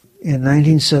 In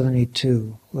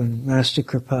 1972, when Master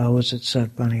Kirpal was at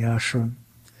Sant Bani Ashram,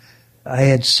 I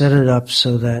had set it up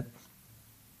so that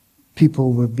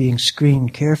people were being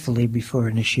screened carefully before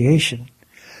initiation.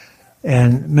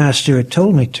 And Master had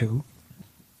told me to.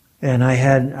 And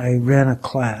I ran a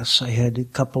class. I had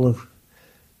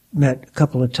met a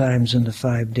couple of times in the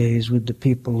 5 days with the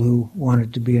people who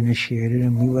wanted to be initiated,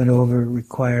 and we went over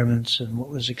requirements and what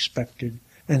was expected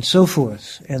and so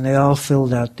forth. And they all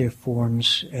filled out their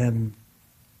forms and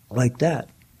like that.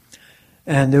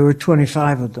 And there were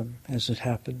 25 of them, as it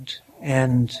happened.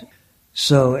 And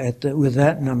so with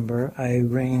that number, I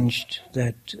arranged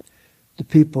that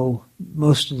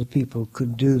most of the people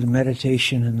could do the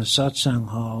meditation in the satsang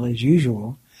hall as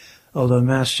usual, although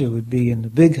Master would be in the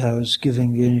big house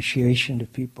giving the initiation to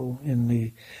people in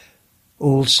the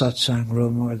old satsang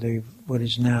room, or what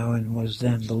is now and was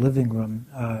then the living room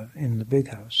in the big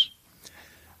house.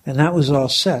 And that was all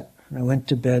set. And I went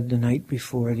to bed the night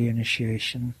before the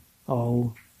initiation,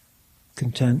 all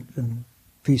content and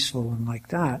peaceful and like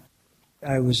that.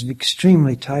 I was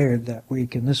extremely tired that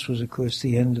week, and this was, of course,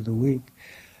 the end of the week.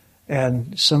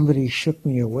 And somebody shook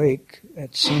me awake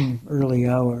at some early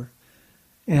hour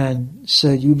and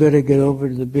said, "You better get over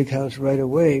to the big house right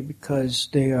away because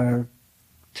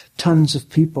tons of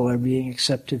people are being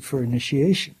accepted for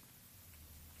initiation."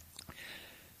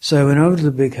 So I went over to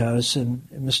the big house, and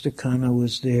Mr. Khanna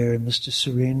was there, and Mr.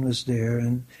 Serene was there,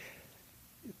 and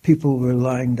people were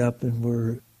lined up and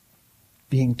were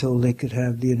being told they could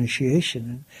have the initiation.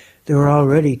 And there were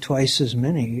already twice as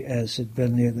many as had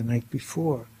been there the night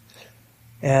before.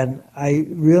 And I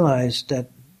realized that,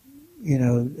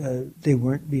 they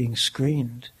weren't being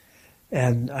screened.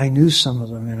 And I knew some of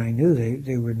them, and I knew they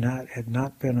had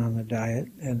not been on the diet,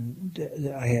 and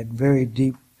I had very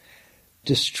deep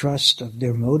distrust of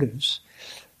their motives,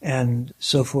 and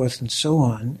so forth and so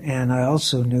on. And I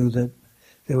also knew that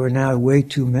there were now way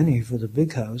too many for the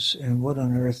big house, and what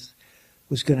on earth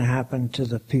was going to happen to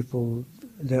the people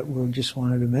that just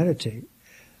wanted to meditate.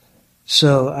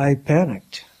 So I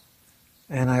panicked,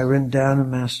 and I ran down to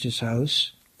Master's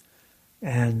house,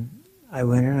 and I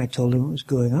went in and I told him what was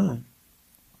going on.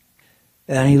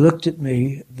 And he looked at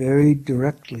me very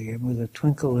directly and with a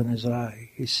twinkle in his eye.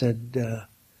 He said,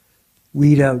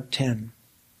 "Weed out 10.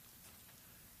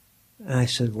 And I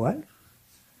said, "What?"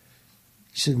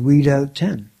 He said, "Weed out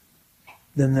 10.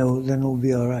 Then we'll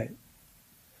be all right."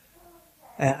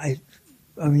 I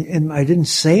mean, I didn't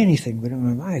say anything, but in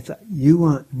my mind I thought, "You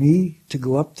want me to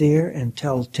go up there and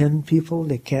tell 10 people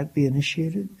they can't be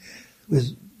initiated?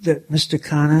 That Mr.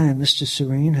 Khanna and Mr.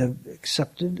 Serene have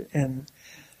accepted?" And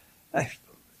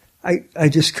I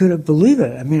just couldn't believe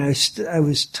it. I mean, I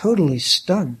was totally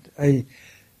stunned. I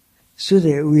stood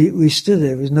there. We stood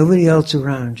there. There was nobody else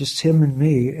around, just him and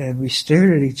me, and we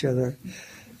stared at each other.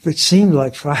 It seemed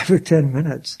like 5 or 10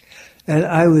 minutes, and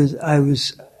I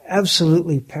was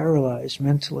absolutely paralyzed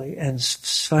mentally. And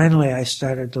finally, I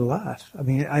started to laugh. I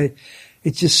mean,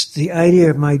 the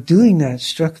idea of my doing that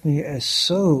struck me as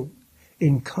so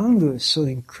incongruous, so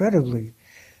incredibly.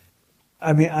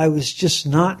 I mean, I was just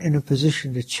not in a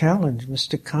position to challenge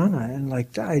Mr. Khanna, and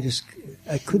like that,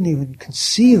 I couldn't even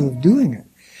conceive of doing it.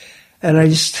 And I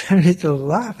just started to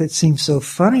laugh. It seemed so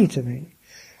funny to me.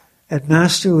 And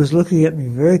Master was looking at me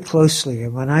very closely,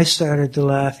 and when I started to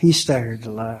laugh, he started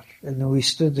to laugh. And then we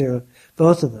stood there,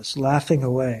 both of us, laughing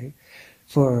away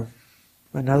for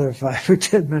another 5 or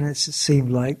 10 minutes, it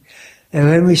seemed like. And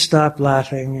when we stopped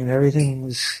laughing and everything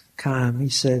was calm, he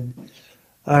said,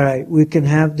 "All right, we can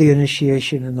have the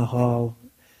initiation in the hall.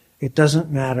 It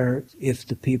doesn't matter if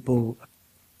the people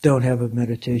don't have a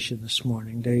meditation this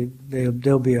morning.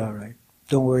 They'll be all right.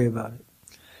 Don't worry about it."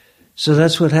 So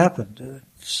that's what happened.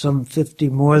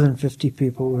 More than 50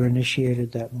 people were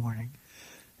initiated that morning.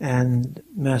 And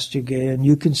Master Gay, and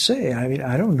you can say, I mean,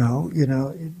 I don't know,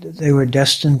 they were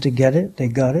destined to get it, they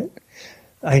got it.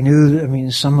 I knew,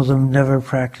 some of them never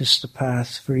practiced the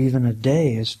path for even a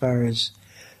day as far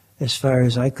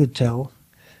as I could tell.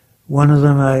 One of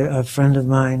them, a friend of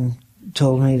mine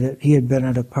told me that he had been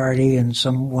at a party and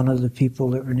one of the people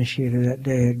that were initiated that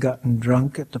day had gotten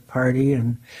drunk at the party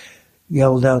and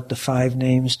yelled out the 5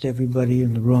 names to everybody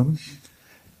in the room.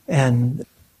 And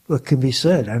what can be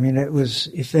said? It was,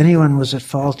 if anyone was at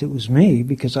fault, it was me,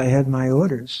 because I had my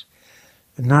orders.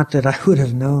 And not that I would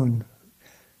have known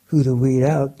who to weed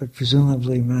out, but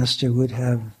presumably Master would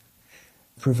have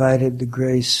provided the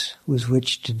grace with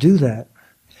which to do that.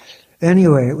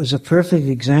 Anyway, it was a perfect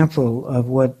example of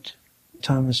what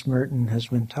Thomas Merton has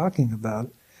been talking about,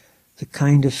 the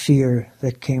kind of fear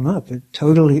that came up. It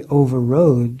totally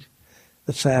overrode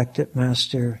the fact that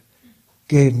Master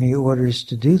gave me orders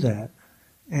to do that.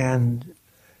 And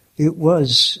it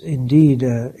was indeed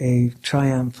a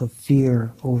triumph of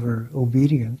fear over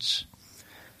obedience.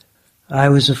 I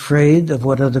was afraid of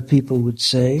what other people would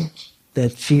say.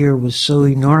 That fear was so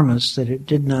enormous that it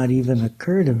did not even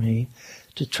occur to me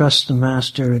to trust the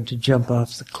Master and to jump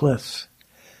off the cliff.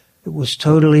 It was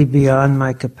totally beyond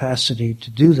my capacity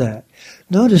to do that.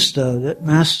 Notice, though, that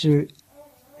Master,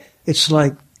 it's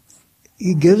like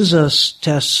he gives us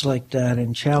tests like that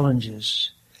and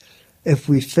challenges. If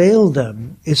we fail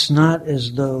them, it's not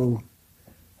as though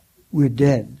we're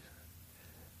dead.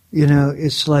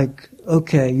 It's like,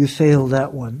 okay, you failed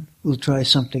that one, we'll try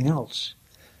something else.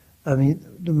 The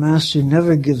Master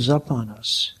never gives up on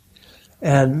us.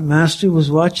 And Master was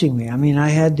watching me. I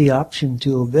had the option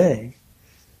to obey,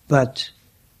 but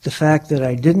the fact that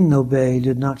I didn't obey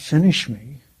did not finish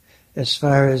me. As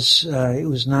far as it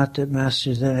was not that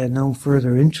Master then had no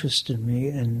further interest in me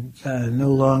and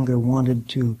no longer wanted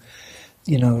to,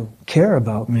 care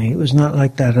about me. It was not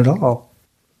like that at all.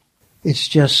 It's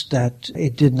just that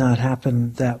it did not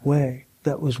happen that way.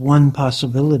 That was one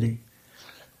possibility.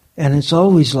 And it's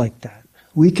always like that.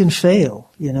 We can fail,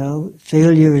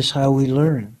 Failure is how we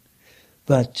learn.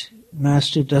 But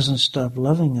Master doesn't stop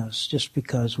loving us just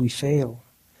because we fail.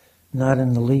 Not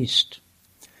in the least.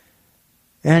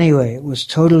 Anyway, it was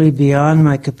totally beyond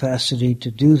my capacity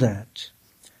to do that.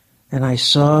 And I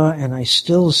saw, and I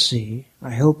still see,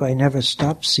 I hope I never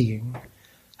stop seeing,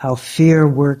 how fear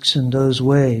works in those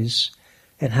ways,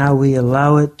 and how we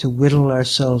allow it to whittle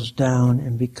ourselves down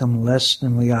and become less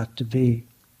than we ought to be.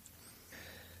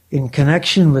 In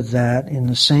connection with that, in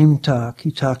the same talk,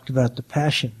 he talked about the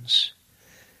passions.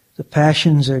 The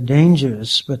passions are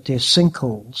dangerous, but they're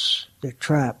sinkholes, they're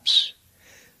traps.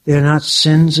 They're not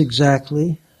sins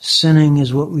exactly. Sinning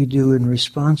is what we do in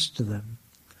response to them.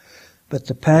 But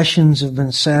the passions have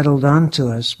been saddled onto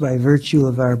us by virtue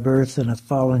of our birth in a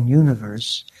fallen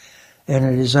universe, and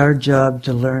it is our job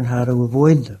to learn how to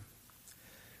avoid them.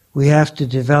 We have to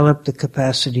develop the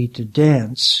capacity to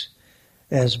dance,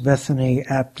 as Bethany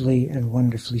aptly and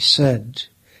wonderfully said.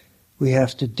 We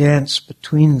have to dance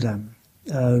between them.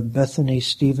 Bethany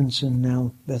Stevenson,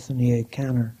 now Bethany A.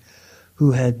 Canner,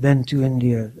 who had been to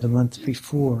India the month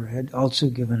before, had also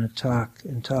given a talk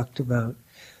and talked about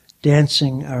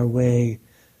dancing our way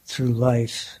through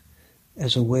life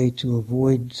as a way to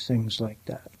avoid things like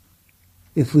that.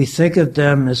 If we think of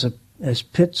them as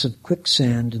pits of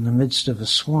quicksand in the midst of a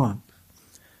swamp,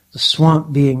 the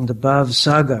swamp being the Bhav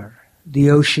Sagar, the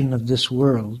ocean of this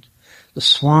world, the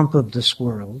swamp of this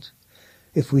world,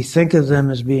 if we think of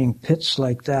them as being pits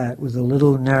like that with a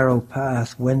little narrow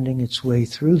path wending its way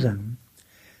through them,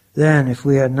 then if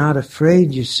we are not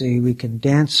afraid, you see, we can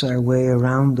dance our way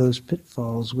around those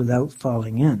pitfalls without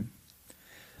falling in.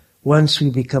 Once we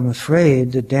become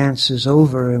afraid, the dance is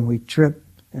over and we trip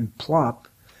and plop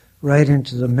right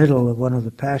into the middle of one of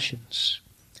the passions.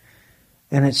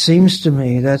 And it seems to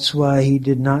me that's why he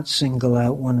did not single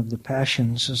out one of the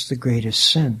passions as the greatest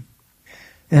sin.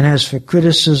 And as for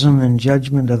criticism and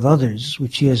judgment of others,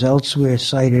 which he has elsewhere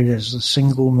cited as the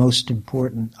single most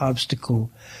important obstacle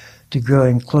to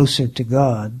growing closer to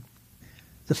God,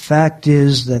 the fact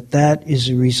is that that is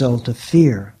a result of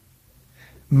fear.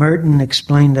 Merton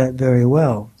explained that very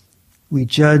well. We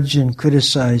judge and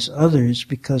criticize others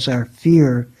because our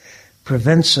fear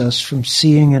prevents us from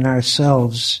seeing in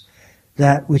ourselves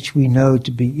that which we know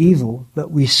to be evil,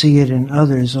 but we see it in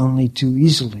others only too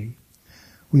easily.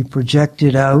 We project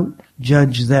it out,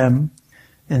 judge them,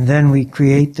 and then we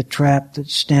create the trap that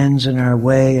stands in our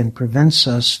way and prevents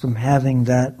us from having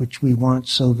that which we want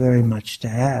so very much to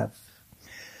have.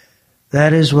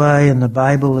 That is why in the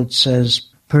Bible it says,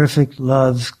 perfect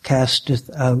love casteth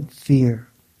out fear.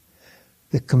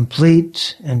 The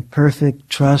complete and perfect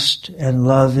trust and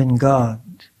love in God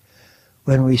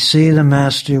When we see the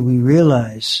Master, we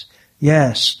realize,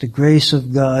 yes, the grace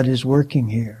of God is working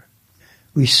here.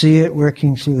 We see it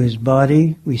working through his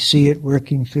body. We see it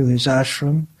working through his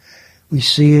ashram. We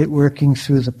see it working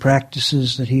through the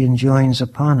practices that he enjoins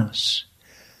upon us.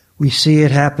 We see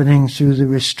it happening through the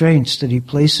restraints that he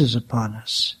places upon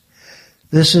us.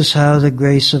 This is how the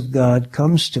grace of God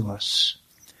comes to us.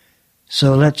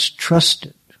 So let's trust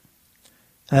it.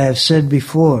 I have said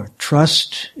before,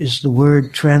 trust is the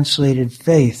word translated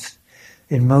faith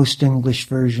in most English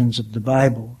versions of the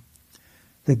Bible.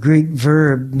 The Greek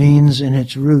verb means in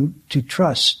its root to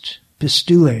trust,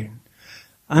 pisteuein,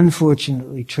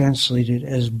 unfortunately translated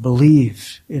as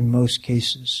believe in most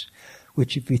cases,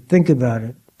 which if you think about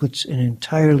it, puts an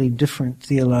entirely different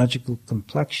theological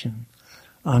complexion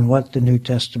on what the New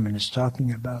Testament is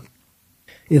talking about.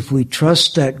 If we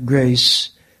trust that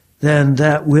grace, then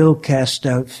that will cast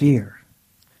out fear.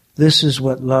 This is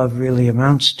what love really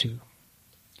amounts to.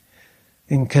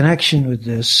 In connection with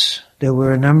this, there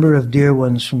were a number of dear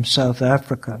ones from South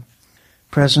Africa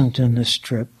present in this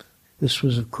trip. This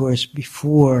was, of course,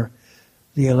 before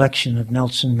the election of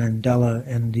Nelson Mandela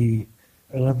and the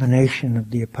elimination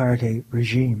of the apartheid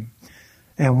regime.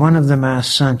 And one of them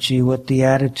asked Sant Ji what the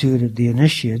attitude of the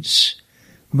initiates,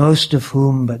 most of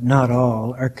whom, but not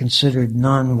all, are considered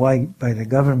non-white by the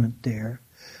government there,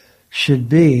 should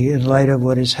be in light of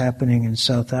what is happening in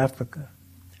South Africa.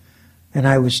 And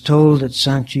I was told that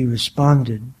Sant Ji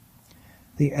responded,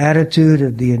 the attitude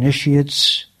of the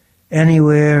initiates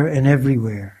anywhere and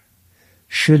everywhere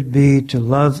should be to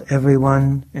love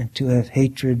everyone and to have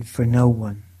hatred for no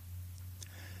one.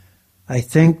 I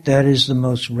think that is the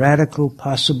most radical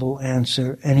possible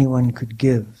answer anyone could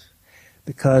give,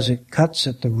 because it cuts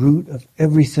at the root of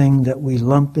everything that we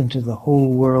lump into the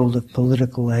whole world of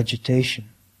political agitation.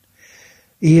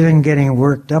 Even getting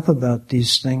worked up about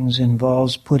these things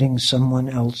involves putting someone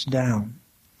else down.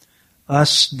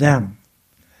 Us, them.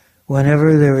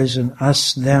 Whenever there is an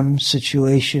us-them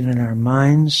situation in our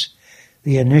minds,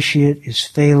 the initiate is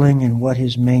failing in what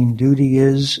his main duty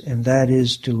is, and that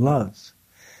is to love.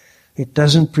 It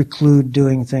doesn't preclude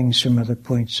doing things from other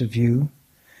points of view.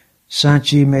 Sant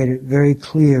Ji made it very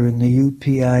clear in the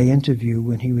UPI interview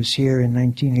when he was here in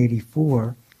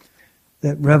 1984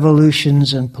 that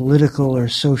revolutions and political or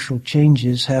social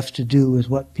changes have to do with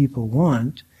what people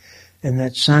want, and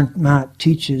that Sant Mat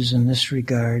teaches in this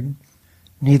regard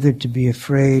neither to be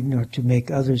afraid nor to make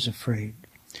others afraid.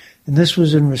 And this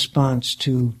was in response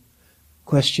to a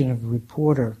question of a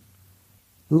reporter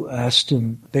who asked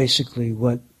him basically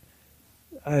what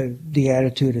the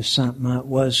attitude of Sant Mat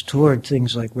was toward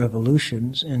things like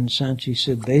revolutions, and Sant Ji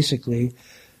said basically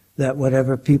that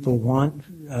whatever people want,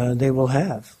 they will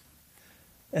have.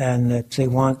 And that if they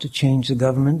want to change the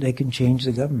government, they can change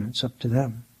the government. It's up to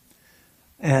them.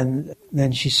 And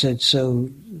then she said, so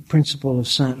the principle of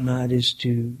Sant Mat is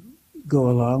to go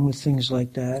along with things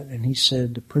like that. And he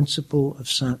said, the principle of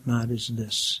Sant Mat is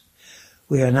this.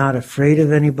 We are not afraid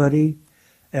of anybody,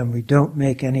 and we don't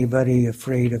make anybody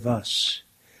afraid of us.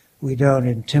 We don't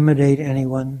intimidate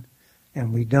anyone,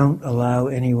 and we don't allow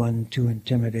anyone to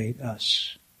intimidate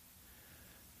us.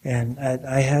 And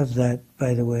I have that,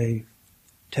 by the way,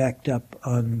 tacked up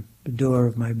on the door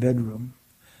of my bedroom,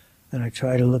 and I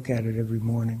try to look at it every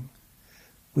morning.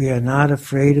 We are not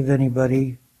afraid of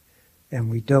anybody, and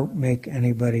we don't make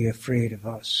anybody afraid of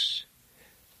us.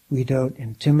 We don't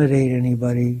intimidate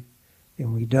anybody,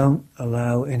 and we don't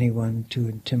allow anyone to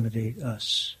intimidate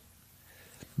us.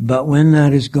 But when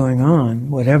that is going on,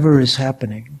 whatever is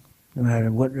happening, no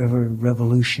matter whatever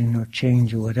revolution or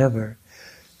change or whatever,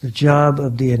 the job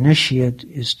of the initiate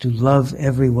is to love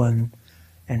everyone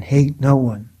and hate no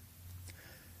one.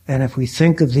 And if we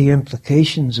think of the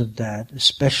implications of that,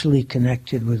 especially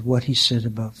connected with what he said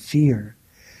about fear,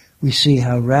 we see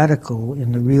how radical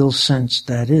in the real sense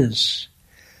that is.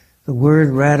 The word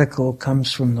radical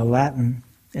comes from the Latin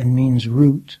and means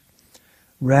root.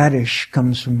 Radish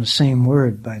comes from the same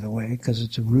word, by the way, because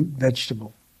it's a root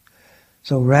vegetable.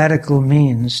 So radical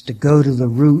means to go to the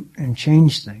root and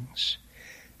change things.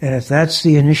 And if that's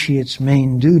the initiate's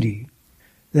main duty,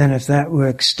 then if that were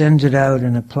extended out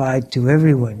and applied to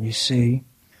everyone, you see,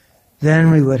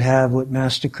 then we would have what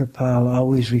Master Kirpal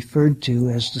always referred to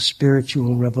as the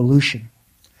spiritual revolution.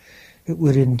 It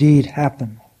would indeed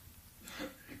happen.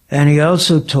 And he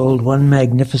also told one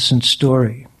magnificent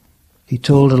story. He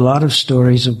told a lot of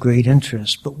stories of great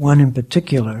interest, but one in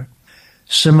particular,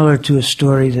 similar to a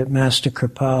story that Master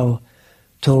Kirpal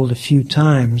told a few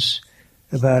times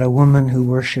about a woman who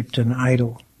worshipped an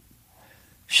idol.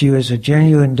 She was a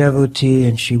genuine devotee,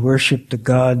 and she worshipped the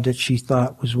God that she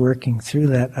thought was working through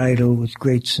that idol with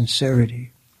great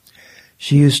sincerity.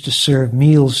 She used to serve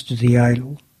meals to the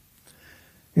idol.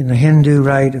 In the Hindu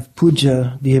rite of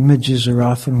puja, the images are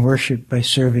often worshipped by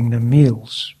serving them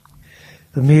meals.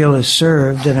 The meal is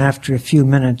served, and after a few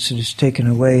minutes it is taken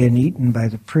away and eaten by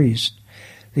the priest,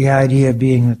 the idea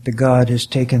being that the god has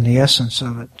taken the essence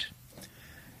of it.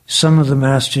 Some of the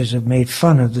masters have made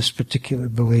fun of this particular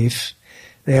belief.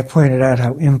 They have pointed out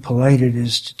how impolite it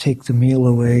is to take the meal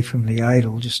away from the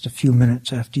idol just a few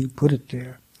minutes after you put it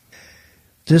there.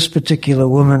 This particular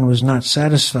woman was not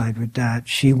satisfied with that.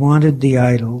 She wanted the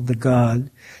idol, the god,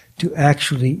 to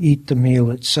actually eat the meal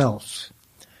itself.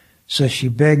 So she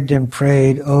begged and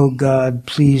prayed, "Oh God,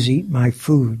 please eat my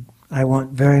food. I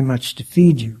want very much to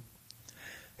feed you."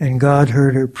 And God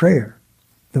heard her prayer.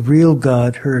 The real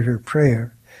God heard her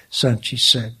prayer, Sant Ji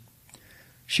said.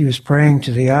 She was praying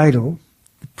to the idol.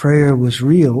 The prayer was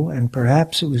real, and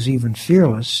perhaps it was even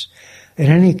fearless. In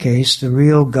any case, the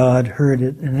real God heard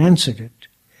it and answered it.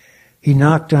 He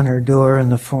knocked on her door in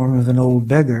the form of an old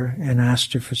beggar and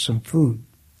asked her for some food.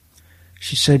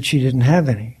 She said she didn't have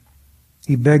any.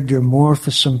 He begged her more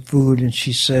for some food, and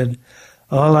she said,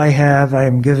 "All I have I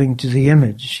am giving to the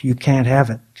image. You can't have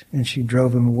it." And she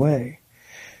drove him away.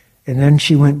 And then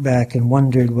she went back and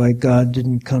wondered why God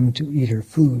didn't come to eat her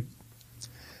food.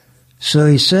 So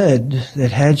he said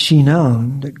that had she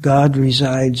known that God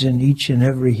resides in each and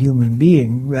every human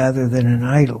being rather than in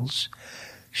idols,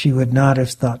 she would not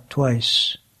have thought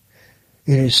twice.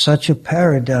 It is such a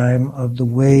paradigm of the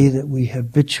way that we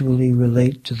habitually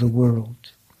relate to the world.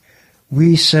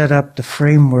 We set up the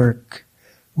framework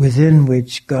within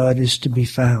which God is to be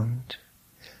found.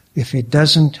 If it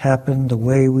doesn't happen the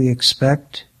way we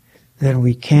expect, then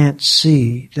we can't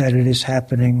see that it is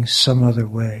happening some other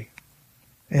way.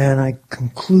 And I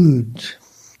conclude,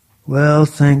 well,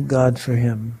 thank God for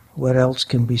him. What else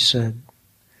can be said?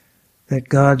 That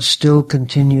God still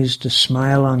continues to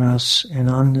smile on us and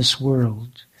on this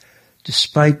world,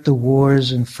 despite the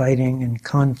wars and fighting and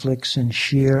conflicts and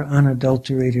sheer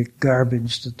unadulterated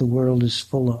garbage that the world is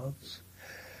full of.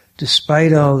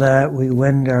 Despite all that, we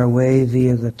wend our way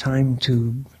via the time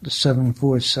tube, the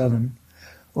 747,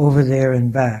 over there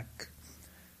and back.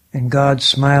 And God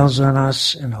smiles on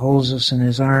us and holds us in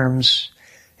his arms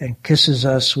and kisses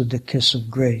us with the kiss of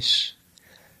grace.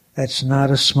 That's not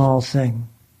a small thing.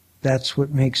 That's what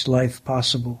makes life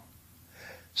possible.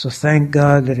 So thank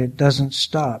God that it doesn't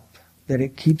stop, that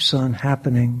it keeps on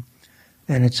happening,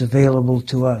 and it's available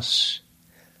to us.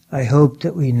 I hope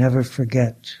that we never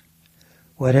forget.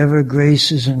 Whatever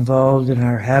grace is involved in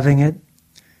our having it,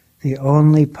 the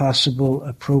only possible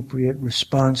appropriate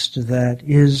response to that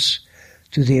is,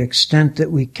 to the extent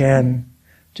that we can,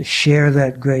 to share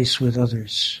that grace with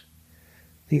others.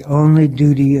 The only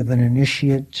duty of an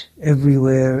initiate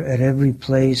everywhere, at every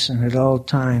place, and at all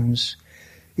times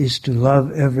is to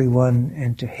love everyone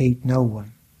and to hate no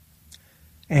one.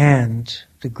 And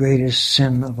the greatest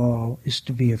sin of all is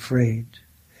to be afraid.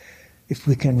 If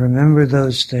we can remember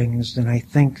those things, then I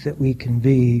think that we can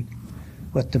be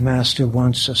what the Master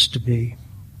wants us to be.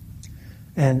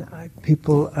 And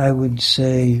I would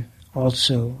say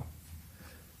also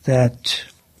that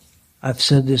I've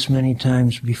said this many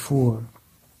times before,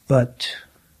 but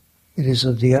it is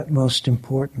of the utmost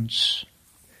importance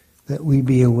that we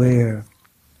be aware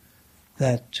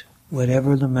that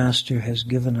whatever the Master has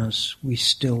given us, we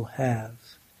still have.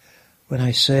 When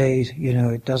I say,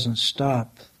 it doesn't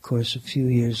stop, of course, a few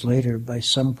years later, by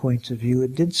some points of view,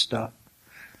 it did stop.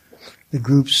 The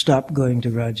group stopped going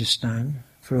to Rajasthan.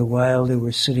 For a while, there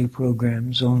were city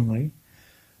programs only.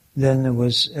 Then there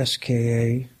was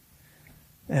SKA,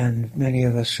 and many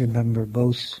of us remember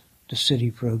both the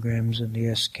city programs and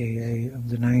the SKA of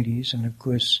the 90s, and of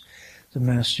course the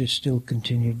Master still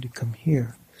continued to come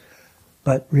here.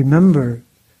 But remember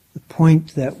the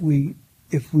point that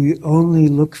if we only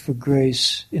look for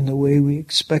grace in the way we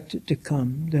expect it to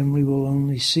come, then we will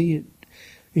only see it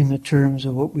in the terms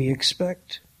of what we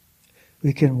expect.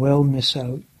 We can well miss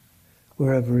out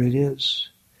wherever it is.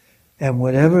 And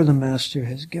whatever the Master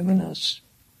has given us,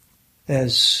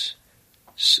 as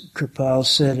Kirpal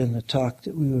said in the talk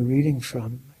that we were reading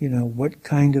from, what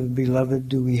kind of beloved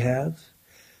do we have?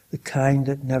 The kind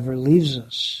that never leaves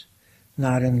us,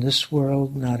 not in this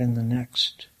world, not in the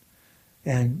next.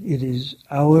 And it is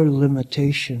our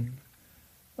limitation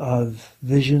of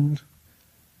vision,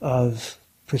 of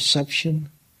perception,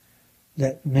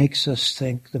 that makes us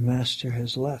think the Master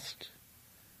has left.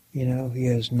 He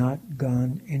has not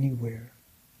gone anywhere.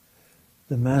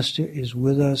 The Master is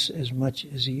with us as much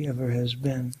as he ever has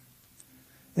been.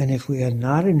 And if we are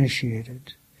not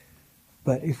initiated,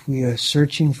 but if we are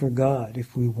searching for God,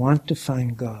 if we want to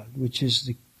find God, which is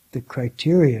the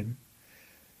criterion,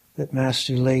 that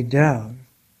Master laid down,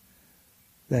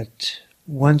 that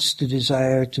once the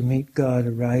desire to meet God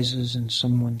arises in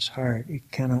someone's heart,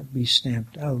 it cannot be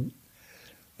stamped out,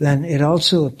 then it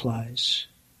also applies.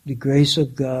 The grace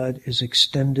of God is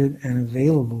extended and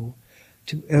available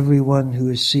to everyone who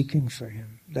is seeking for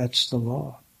Him. That's the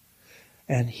law.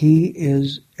 And He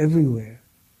is everywhere.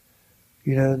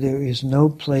 There is no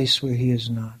place where He is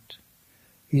not.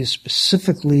 He is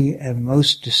specifically and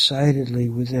most decidedly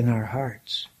within our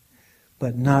hearts,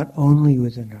 but not only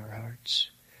within our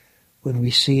hearts. When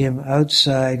we see Him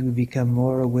outside, we become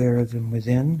more aware of Him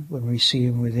within. When we see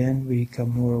Him within, we become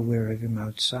more aware of Him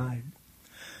outside.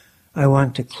 I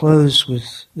want to close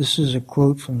with, this is a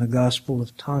quote from the Gospel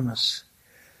of Thomas,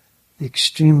 the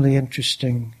extremely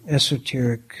interesting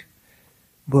esoteric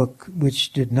book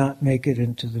which did not make it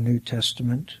into the New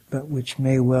Testament, but which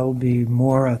may well be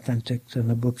more authentic than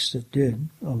the books that did,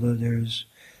 although there's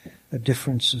a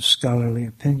difference of scholarly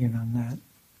opinion on that.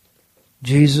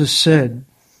 Jesus said,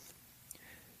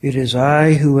 "It is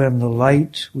I who am the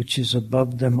light which is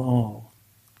above them all.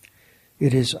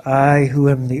 It is I who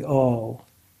am the all.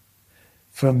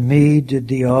 From me did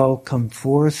the all come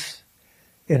forth,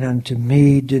 and unto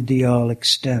me did the all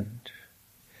extend.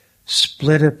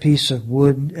 Split a piece of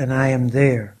wood, and I am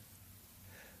there.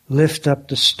 Lift up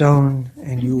the stone,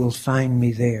 and you will find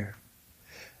me there."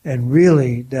 And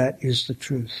really, that is the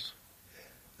truth.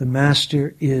 The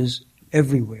Master is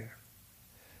everywhere,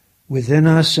 within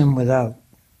us and without,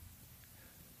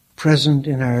 present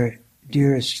in our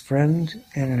dearest friend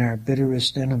and in our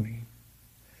bitterest enemy.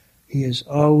 He is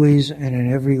always and in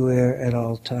everywhere at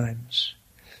all times.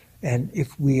 And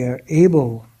if we are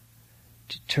able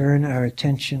to turn our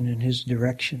attention in His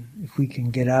direction, if we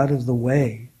can get out of the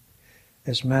way,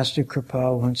 as Master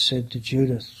Kirpal once said to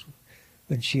Judith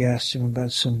when she asked him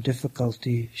about some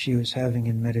difficulty she was having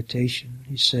in meditation,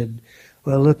 he said,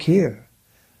 "Well, look here.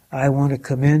 I want to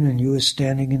come in and you are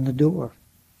standing in the door.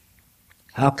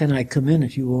 How can I come in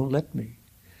if you won't let me?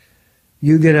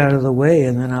 You get out of the way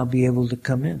and then I'll be able to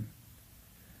come in."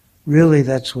 Really,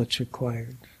 that's what's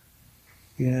required.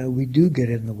 We do get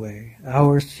in the way.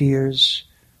 Our fears,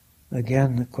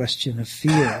 again, the question of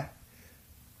fear,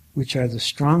 which are the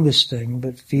strongest thing,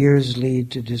 but fears lead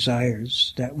to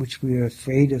desires. That which we are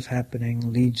afraid of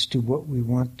happening leads to what we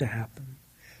want to happen.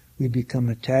 We become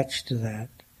attached to that.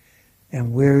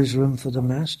 And where is room for the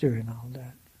Master in all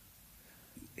that?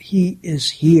 He is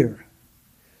here.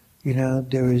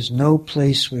 There is no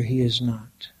place where He is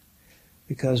not.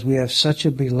 Because we have such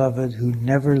a beloved who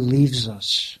never leaves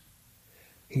us.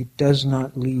 He does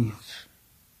not leave.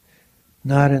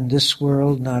 Not in this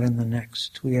world, not in the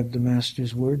next. We have the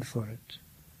Master's word for it.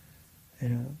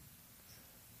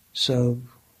 So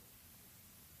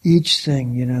each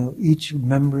thing, each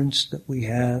remembrance that we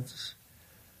have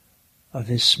of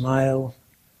His smile,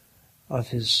 of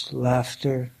His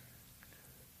laughter,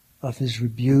 of His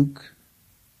rebuke,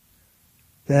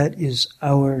 that is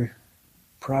our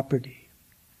property.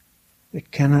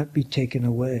 It cannot be taken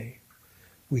away.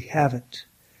 We have it.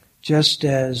 Just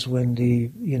as when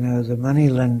the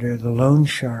moneylender, the loan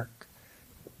shark,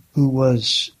 who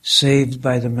was saved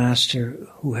by the Master,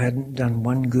 who hadn't done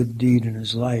one good deed in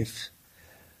his life,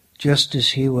 just as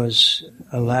he was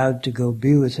allowed to go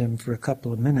be with Him for a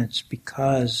couple of minutes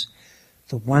because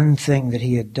the one thing that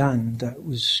he had done that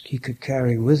was he could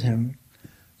carry with him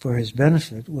for his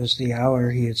benefit was the hour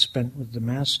he had spent with the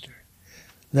Master.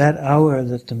 That hour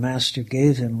that the Master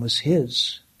gave him was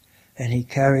his, and he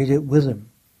carried it with him.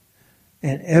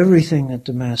 And everything that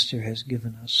the Master has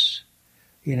given us,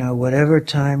 whatever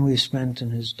time we spent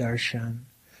in His darshan,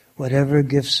 whatever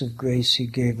gifts of grace He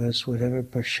gave us, whatever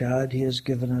prasad He has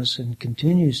given us and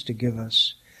continues to give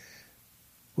us,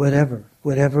 whatever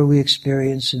we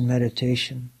experience in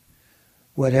meditation,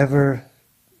 whatever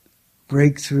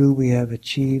breakthrough we have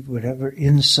achieved, whatever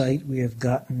insight we have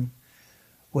gotten,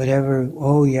 whatever,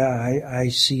 I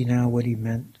see now what He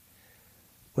meant,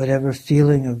 whatever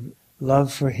feeling of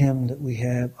love for Him that we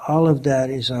have, all of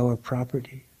that is our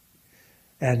property.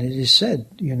 And it is said,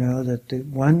 that the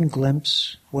one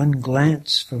glimpse, one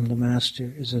glance from the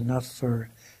Master is enough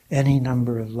for any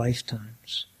number of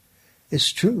lifetimes.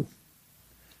 It's true,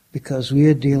 because we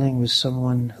are dealing with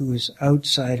someone who is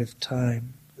outside of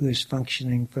time, who is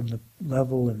functioning from the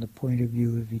level and the point of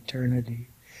view of eternity.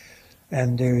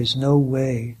 And there is no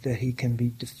way that he can be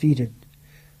defeated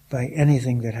by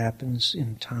anything that happens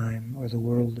in time or the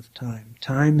world of time.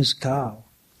 Time is Kal,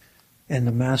 and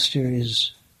the Master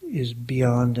is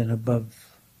beyond and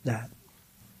above that.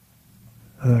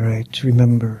 All right,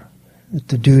 remember that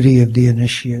the duty of the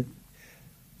initiate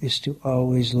is to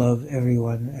always love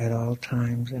everyone at all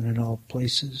times and in all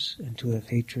places, and to have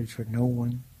hatred for no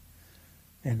one.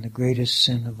 And the greatest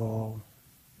sin of all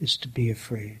is to be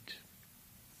afraid.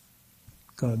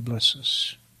 God bless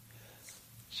us.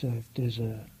 So if there's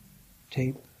a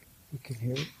tape, we can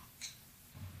hear it.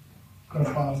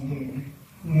 कृपाल के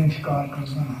नमस्कार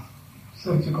करना,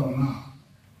 सच कहना,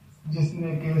 जिसने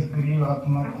कि इस गरीब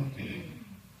आत्मा को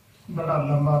बड़ा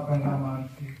लंबा पैना मार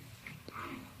के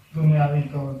दुनियावी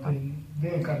तौर पर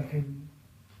दे करके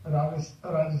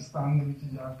राजस्थान में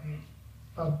जाके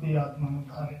तब भी आत्मा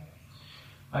उठाए.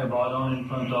 I bow down in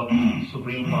front of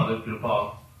Supreme Father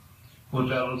Kirpal, who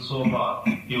traveled so far,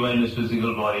 even in his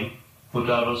physical body, who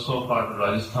traveled so far to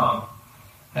Rajasthan,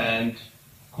 and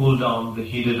cool down the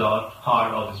heated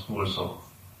heart of this poor soul.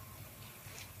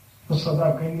 तो सदा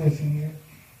कहते सीगे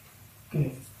कि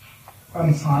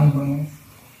इंसान बनो,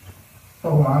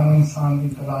 भगवान इंसान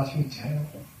की तलाश विच है.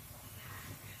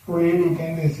 वो ये भी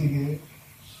कहते सीगे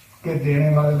कि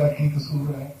देने वाले का की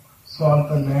कसूर है, सवाल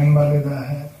तो लैन वाले का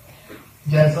है.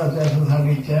 जैसा जैसा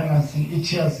साडी चाहना सी,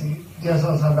 इच्छा सी,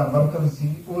 जैसा साडा बर्तन सी,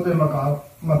 ਉਹਦੇ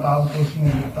मुताबिक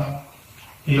उसने देता.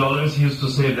 He always used to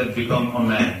say that become a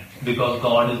man, because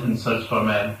God is in search for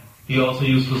man. He also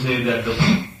used to say that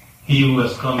he who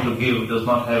has come to give does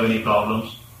not have any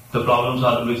problems. The problems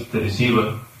are with the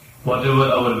receiver. Whatever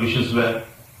our wishes were,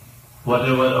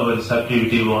 whatever our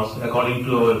receptivity was, according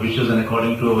to our wishes and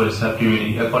according to our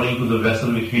receptivity, according to the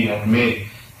vessel which we had made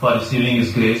for receiving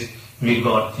His grace, we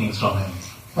got things from Him.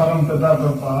 परम पिता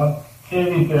कृपाल ये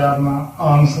भी प्यार ना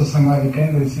आम सत्संगा जी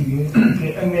कहते सीगे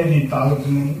कि अन्य की ताकत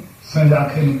नहीं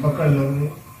सजाखे ने पकड़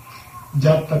लवे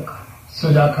जब तक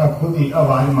सजाखा खुद ही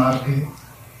आवाज मार के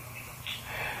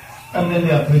अन्य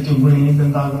के हाथ में उंगली नहीं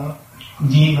दिंदागा.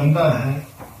 जी बंदा है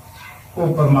वो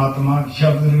परमात्मा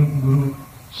शब्द रूप गुरु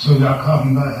सजाखा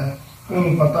हुंदा है.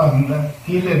 उन्हें पता हुंदा है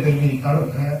किले दिल की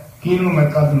तड़प है, किनू मैं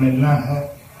कद मिलना है.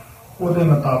 ਉਹਦੇ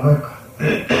ਮੁਤਾਬਕ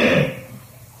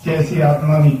जैसी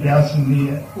आत्मा की प्यास होती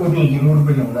है वो जरूर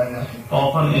बुझाता है.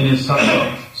 Often in his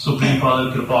satsang, Supreme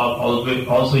Father Kirpal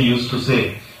also used to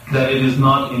say that it is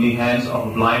not in the hands of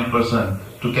a blind person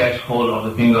to catch hold of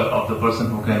the finger of the person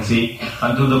who can see,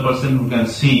 until the person who can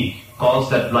see calls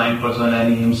that blind person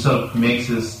and he himself makes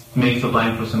the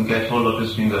blind person catch hold of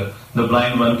his finger. The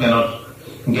blind one cannot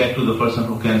get to the person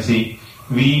who can see.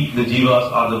 We, the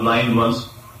jivas, are the blind ones.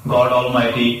 God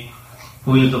Almighty,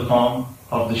 who is the form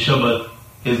of the Shabad,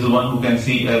 is the one who can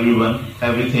see everyone,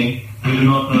 everything. We do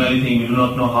not know anything, we do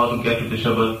not know how to get to the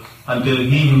Shabad. Until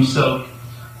He Himself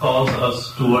calls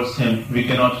us towards Him, we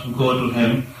cannot go to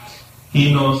Him.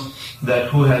 He knows that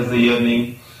who has the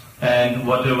yearning, and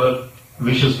whatever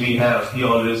wishes we have, He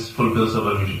always fulfills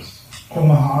our wishes. वो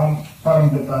महान परम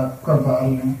पिता कृपाल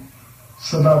ने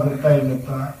सदा देता ही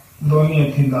देता, दोनों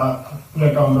अथी दात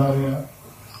लटाउंदा रहा.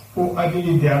 वो अज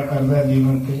भी दया करता है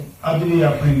जीवन से, अज भी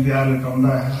अपनी दया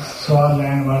लटाउंदा है. सवाल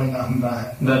लैन वाले का हुंदा है.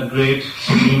 That great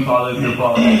Supreme Father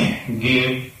Kirpal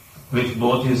gave with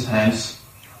both his hands.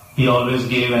 He always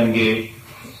gave and gave.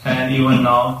 And even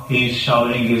now, He is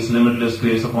showering His limitless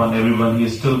grace upon everyone. He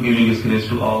is still giving His grace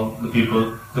to all the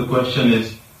people. The question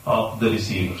is of the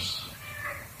receivers.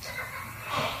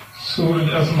 सूरज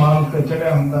आसमान पे चढ़ा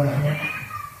हुंदा है,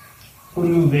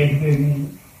 उन्हें देखते नहीं.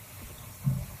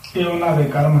 ये उन्होंने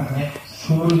कर्म है.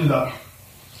 सूरज का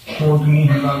खोट नहीं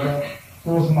होगा.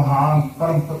 उस महान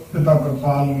परम पिता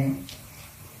कृपाल ने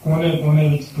कोने कोने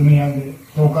विच दुनिया के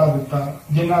धोखा दिता.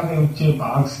 जिन्हां दे उच्चे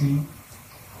भाग सी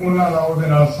उन्हां दा उहदे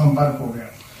नाल संपर्क हो गया.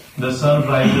 The sun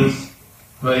rises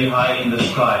very high in the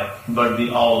sky, but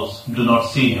the owls do not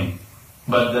see him.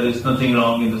 But there is nothing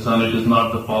wrong in the sun. It is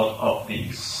not the fault of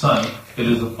the sun. It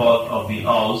is the fault of the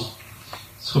owls.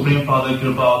 Supreme Father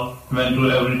Kirpal went to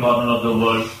every corner of the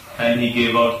world and he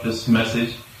gave out this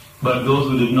message. But those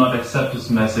who did not accept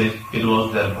his message, it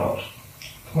was their fault.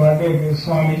 ਤੁਹਾਡੇ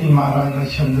स्वामी जी महाराज ਦਾ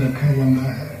ਸ਼ਬਦ ਰੱਖਿਆ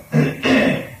ਜਾਂਦਾ ਹੈ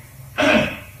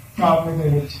ਆਪੇ ਦੇ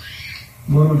ਵਿੱਚ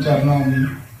ਗੁਰੂ ਚਰਨਾਂ ਦੀ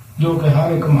ਜੋ ਕਿ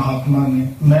ਹਰ ਇੱਕ ਮਹਾਤਮਾ ਨੇ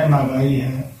ਮਹਿਮਾ ਗਾਈ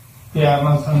ਹੈ, ਪਿਆਰ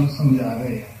ਨਾਲ ਸਾਨੂੰ ਸਮਝਾ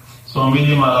ਰਹੇ ਹੈ. Swami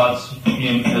Ji Maharaj's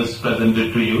hymn is presented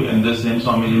to you. In this hymn,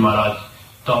 Swami Ji Maharaj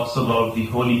talks about the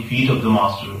holy feet of the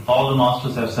Master. All the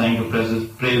Masters have sang the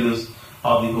praises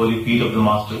of the holy feet of the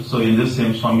Master. So in this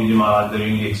hymn, Swami Ji Maharaj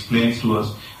really explains to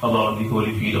us about the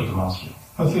holy feet of the Master.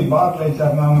 ਅਸੀਂ ਬਾਹਰਲੇ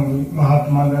ਚਰਨਾਂ ਨੂੰ ਵੀ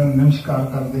ਮਹਾਤਮਾ ਦਾ ਨਮਸਕਾਰ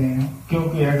ਕਰਦੇ ਹਾਂ,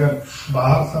 ਕਿਉਂਕਿ ਅਗਰ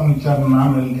ਬਾਹਰ ਸਾਨੂੰ ਚਰਨ ਨਾ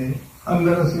ਮਿਲਦੇ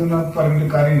ਅੰਦਰ ਅਸੀਂ ਉਹਨਾਂ ਨੂੰ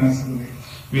ਪ੍ਰਗਟ ਕਰ ਹੀ ਨਾ ਸਕਦੇ.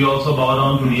 We also bow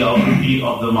down to the outer feet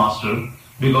of the Master,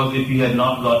 because if we had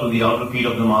not got to the outer feet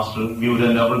of the Master, we would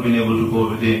have never been able to go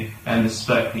within and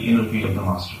respect the inner feet of the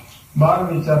Master.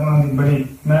 ਬਾਹਰਲੇ ਚਰਨਾਂ ਦੀ ਬੜੀ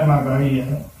ਮਹਿਮਾ ਗਾਈ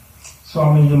ਹੈ.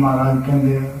 स्वामी जी महाराज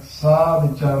कहते साध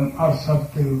चरण अड़सठ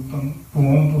के उत्तम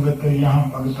भूम पवित्र यहाँ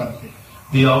भगत करते.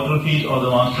 The outer feet of the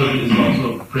master is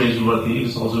also praiseworthy. It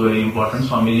is also very important.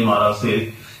 Swami Ji Maharaj says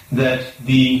that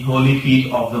the holy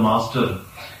feet of the master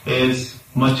is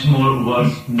much more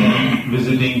worth than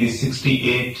visiting the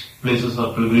 68 places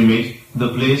of pilgrimage. The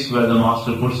place where the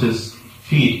master puts his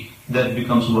feet, that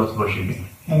becomes worth worshipping.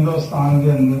 Hindustan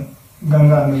के अंदर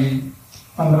गंगा नदी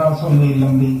 1500 मील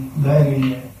लंबी बह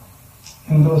रही है.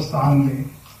 हिंदुस्तान के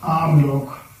आम लोग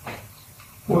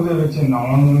ਉਹਦੇ ਵਿੱਚ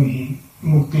ਨਹਾਉਣ ਨੂੰ ਹੀ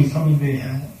मुक्ति समझते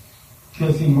हैं कि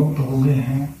ਅਸੀਂ मुक्त हो गए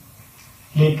हैं.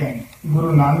 लेकिन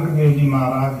गुरु नानक देव जी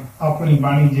महाराज अपनी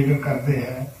बाणी जिक्र करते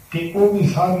हैं कि वो भी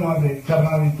साधुओं के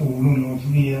चरणों की धूल ਨੂੰ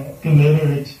ਲੋਚਦੀ ਹੈ कि मेरे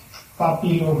ਵਿੱਚ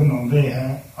पापी लोग नहाਉਂਦੇ हैं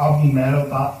आपकी मैल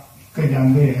उतार के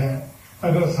जाते हैं.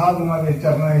 अगर साधुओं के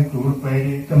चरणों की धूल पै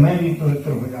जाए तो मैं भी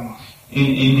पवित्र हो जाऊँ. In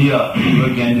India,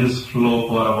 river Ganges flow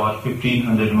for about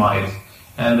 1500 miles,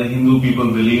 and the Hindu people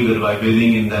believe that by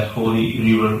bathing in that holy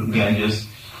river Ganges,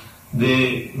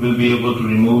 they will be able to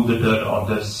remove the dirt of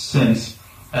their sins,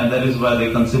 and that is why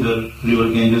they consider river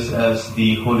Ganges as the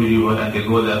holy river, and they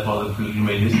go there for the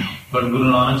pilgrimages. But Guru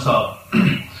Nanak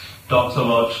Sahib talks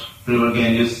about river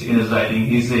Ganges in his writing.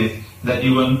 He says that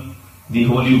even the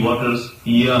holy waters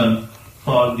yearn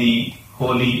for the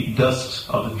holy dust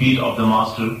of the feet of the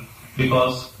master,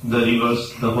 because the rivers,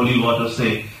 the holy waters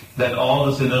say that all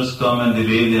the sinners come and they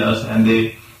bathe in us and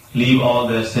they leave all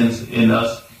their sins in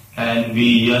us, and we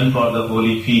yearn for the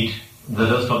holy feet, the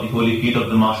dust of the holy feet of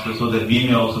the master, so that we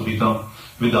may also become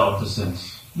without the sins.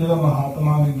 जो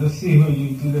महात्मा ने दसी हुई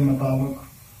युक्ति के मुताबिक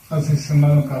असि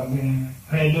सिमरन करते हैं.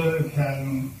 फैले हुए ख्याल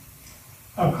में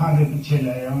अखां के पीछे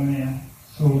ले आने हैं.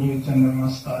 सूर्य चंद्रमा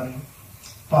तारे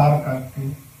पार करके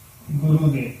गुरु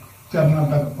के चरणों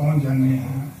तक पहुंच जाने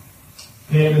हैं.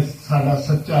 फिर साडा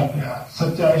सच्चा प्यार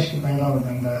सच्चा इश्क पैदा हो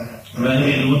जाता है. When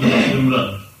we do the Simran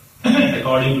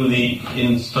according to the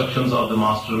instructions of the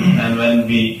master, and when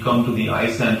we come to the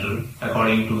eye center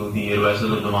according to the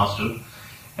advices of the master,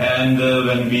 and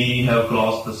when we have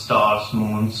crossed the stars,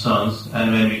 moons, suns,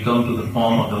 and when we come to the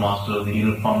form of the master, the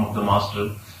inner form of the master,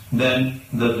 then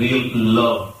the real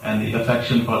love and the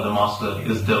affection for the master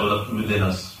is developed within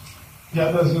us.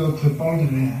 जब ਅਸੀਂ ਉੱਥੇ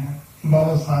ਪਹੁੰਚਦੇ ਹਾਂ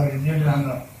ਬਹੁਤ ਸਾਰੇ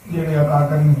ਜਿਹੜੇ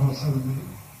ਅਕਾਗਰ ਨਹੀਂ ਹੋ ਸਕਦੇ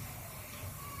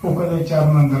ਉਹ ਕਦੇ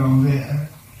ਚਰਨ ਅੰਦਰ ਆਉਂਦੇ ਹੈ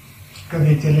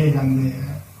कभी चले जाते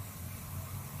हैं.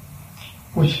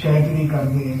 कुछ शिकायत भी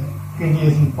करते हैं कि जी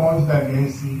असं पहुंचता गए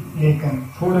सी, लेकिन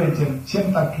थोड़े चिर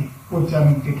तक ही वो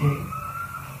चरण टिके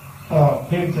और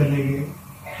फिर चले गए.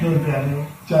 फिर प्यारे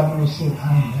चरण उससे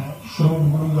थाई है, स्वरूप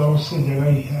गुरु का उससे जगह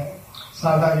ही है.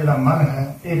 सादा जिहड़ा मन है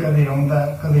ये कदे आउंदा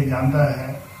कदे जाता है.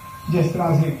 जिस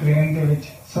तरह से ट्रेन के विच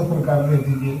सफर करते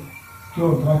थे, जो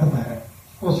दरख्त है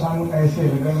वो सानू ऐसे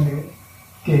लगेंगे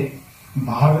कि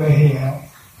भाग रहे हैं.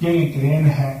 ਜਿਹੜੀ ट्रेन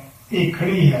है ये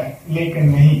खड़ी है, लेकिन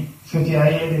नहीं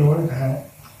सच्चाई ये उल्ट है.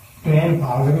 ट्रेन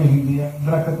भाग रही होंगी है,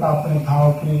 दरख्त अपने थां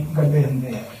पर गड्ढे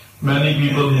होंगे हैं. Many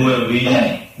people who have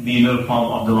reached the inner form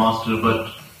of the master, but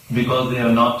because they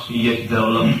have not yet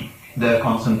developed their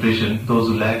concentration, those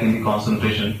who lack in the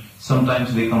concentration,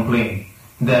 sometimes they complain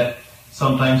that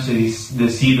sometimes they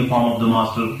see the form of the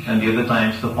master, and the other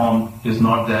times the form is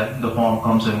not there, the form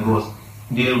comes and goes.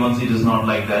 Dear ones, it is not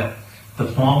like that. The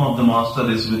form of the master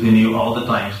is within you all the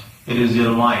times. It is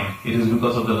your mind. It is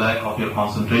because of the lack of your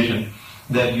concentration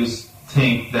that you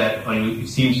think that, or it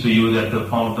seems to you that the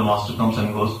form of the master comes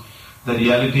and goes. The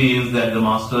reality is that the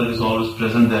master is always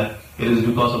present there. It is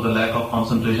because of the lack of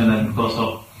concentration and because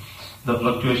of the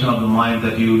fluctuation of the mind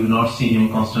that you do not see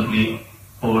him constantly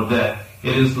over there.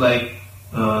 It is like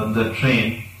the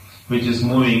train which is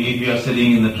moving. If we are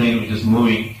sitting in the train which is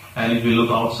moving, and if we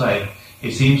look outside,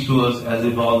 it seems to us as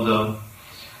if all the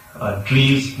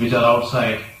trees which are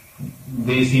outside,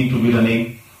 they seem to be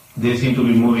running, they seem to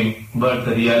be moving, but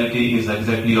the reality is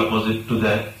exactly opposite to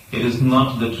that. It is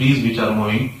not the trees which are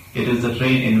moving, it is the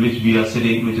train in which we are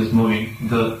sitting which is moving.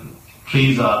 The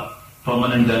trees are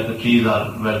permanent, that the trees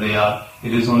are where they are.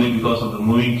 It is only because of the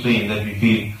moving train that we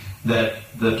feel that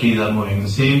the trees are moving. The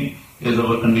same is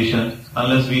our condition.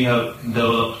 Unless we have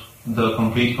developed the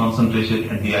complete concentration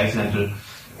at the eye center,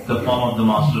 the form of the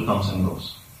master comes and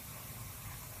goes.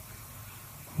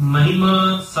 महिमा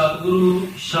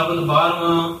सतगुरु शब्द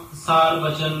 12वां सार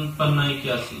वचन पन्ना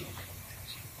 81.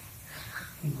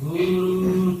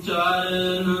 गुरु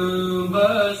चरण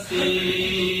बसे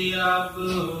अब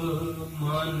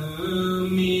मन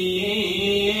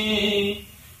में,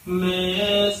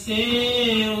 मैं से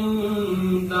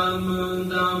दम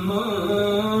दम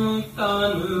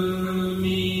तन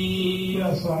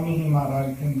में. स्वामी जी महाराज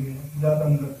कहते जब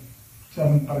अंदर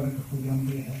चरण प्रगट हो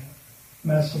जाते हैं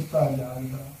मैं सुता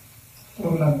जागदा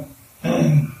उन्हें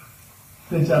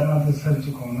ते चरणों पे सिर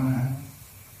झुकाना है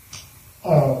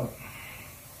और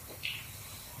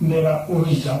मेरा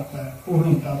वही जाप है,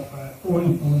 वही तप है, वही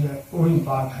पूजा, वही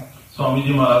पाठ है.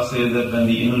 Swamiji Maharaj says that when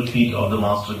the inner feet of the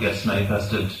Master gets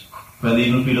manifested, when the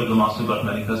inner feet of the Master got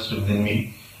manifested within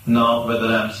me, now whether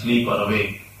I am asleep or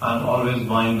awake, I am always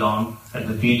bowing down at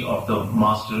the feet of the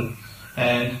Master,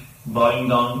 and bowing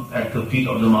down at the feet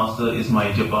of the Master is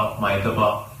my japa, my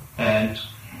tapa, and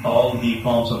all the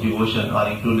forms of devotion are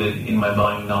included in my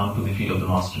bowing down to the feet of the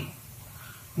Master.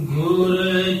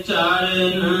 Gur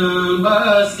charan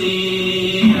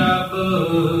basi ab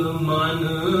man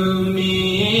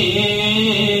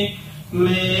mein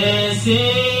main se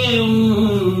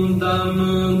dam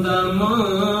dam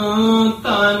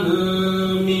tan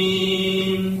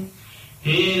mein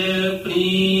phir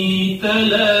preet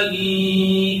lagi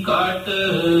kat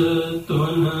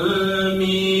tun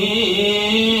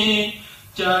mein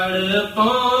chad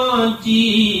paunchi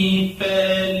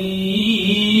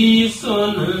pehli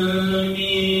sun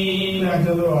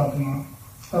जब आत्मा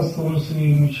स्थूल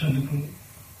शरीर में छड़ के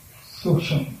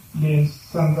सूक्ष्म देह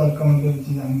संकल्प कमरे में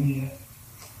जाती है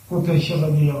उसे शब्द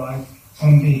की आवाज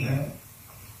आती है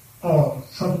और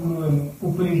सदगुरु ने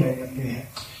ऊपरी ले जाते हैं.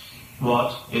 What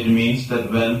it means that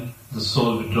when the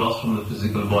soul withdraws from the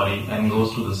physical body and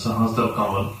goes to the Sahasrara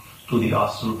Kamal, to the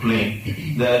astral plane,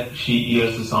 that she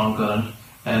hears the sound current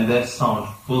and that sound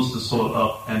pulls the soul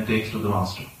up and takes to the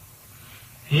Master.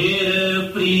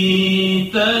 Hir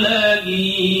preet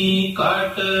lagi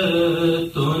kat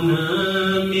tun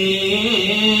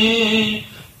mein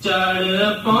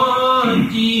chad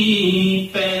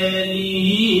paunchi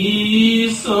pehli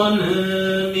sun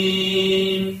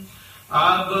mein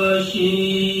ab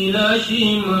shil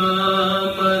shima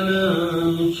man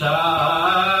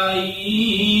shai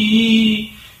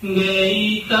gai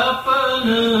tapan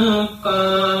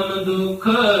kam dukh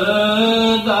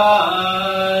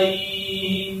dai.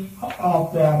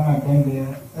 आप प्यार ना कहते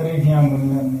हैं रेखियां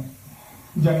मुनिया ने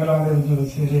जंगलों के जो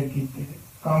सेरे कीते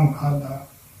काम खादा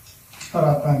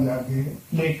तराता जाके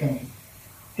लेकिन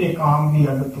एक आम की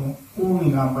अग तो वो भी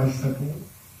ना बच सके.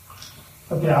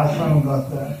 इतिहास सानू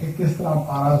दसदा है कि किस तरह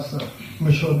पारस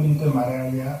मिशोदरी ते मारिया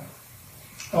गया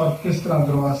और किस तरह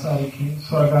दुर्वासा रखी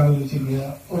स्वर्गां दे विच गया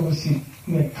उसी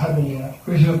ने ठग लिया.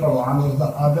 कृष्ण भगवान उसका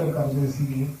आदर करते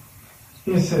सीगे.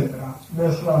 इसे तरह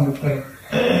वेसला मित्र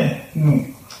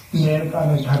मेनका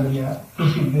ने ठग लिया.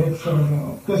 तुसी देख सकते हो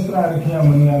किस तरह रखिया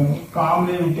मुनिया ने काम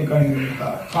ने भी टिकन नहीं देता,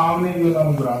 काम ने भी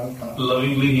उन्हें बुरा देता.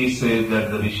 Lovingly he says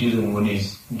that the rishis and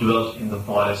munis dwelt in the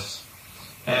forests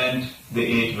and they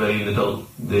ate very little,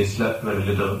 they slept very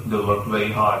little, they worked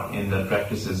very hard in their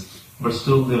practices, but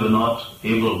still they were not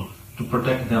able to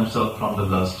protect themselves from the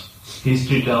lust.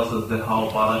 History tells us that how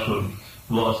Parashur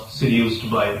was seduced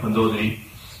by Mandodari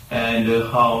and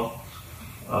how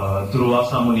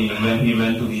Durvasa Muni, when he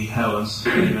went to the heavens,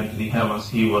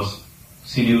 he was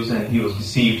seduced and he was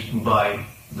deceived by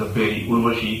the fairy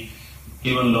Urvashi.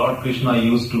 Even Lord Krishna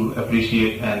used to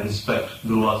appreciate and respect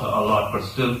Durvasa a lot, but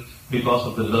still, because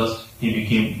of the lust, he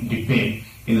became defamed.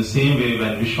 In the same way,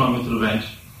 when Vishwamitra went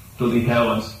to the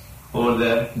heavens, over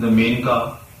there, the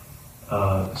Menka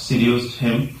seduced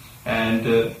him,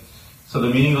 and so the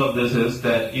meaning of this is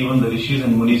that even the rishis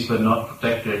and munis were not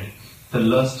protected. The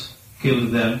lust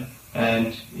killed them,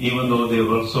 and even though they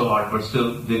worked so hard, but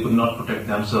still they could not protect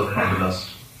themselves from the lust.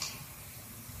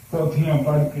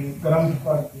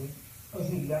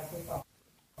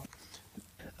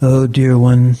 Oh, dear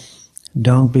one,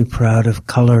 don't be proud of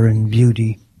color and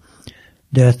beauty.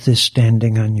 Death is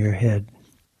standing on your head.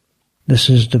 This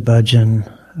is the bhajan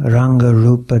Ranga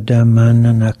Rupa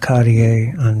Damanana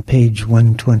Karye on page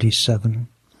 127.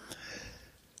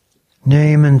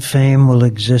 Name and fame will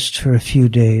exist for a few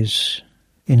days.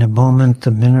 In a moment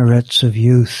the minarets of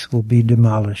youth will be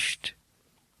demolished.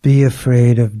 Be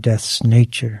afraid of death's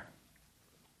nature.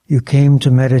 You came to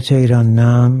meditate on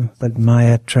Nam, but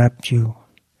Maya trapped you.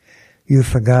 You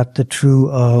forgot the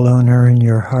true all-owner in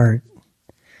your heart.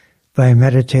 By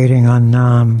meditating on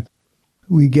Nam,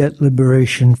 we get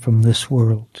liberation from this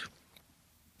world.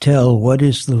 Tell, what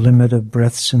is the limit of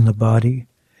breaths in the body?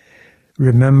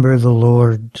 Remember the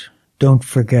Lord. Don't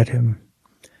forget Him.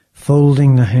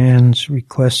 Folding the hands,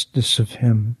 request this of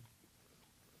Him.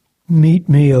 Meet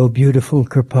me, O beautiful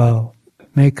Kirpal.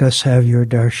 Make us have your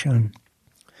darshan.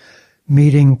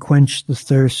 Meeting quench the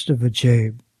thirst of a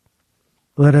jabe.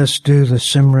 Let us do the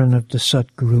Simran of the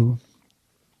Satguru.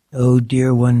 O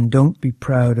dear one, don't be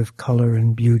proud of color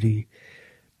and beauty.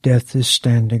 Death is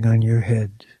standing on your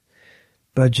head.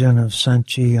 Bhajan of Sant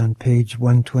Ji on page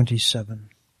 127.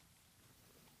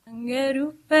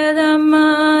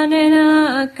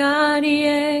 Rangarupedamanena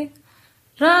karye,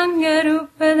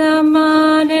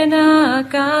 Rangarupedamanena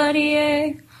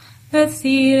karye,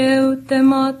 Vesire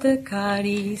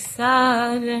uttemotakari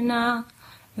sadhana,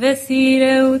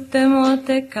 Vesire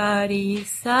uttemotakari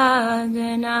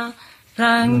sadhana,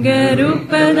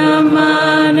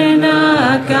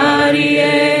 Rangarupedamanena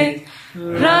karye,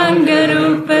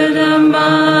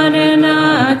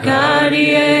 Rangarupedamanena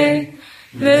karye,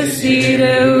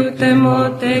 Vesire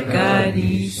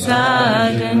uttemotakari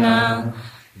sadhana,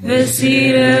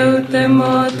 Vesire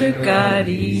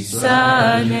uttemotakari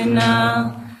sadhana,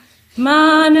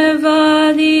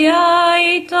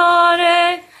 Manavadiyai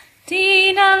tore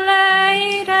tina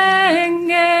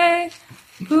leirenge,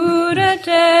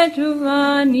 Purate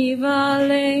tuvani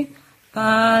vale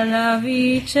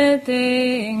palavice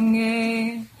denge.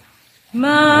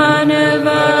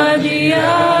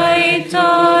 Manavadiyai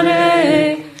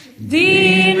tore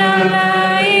tina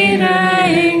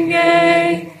leirenge,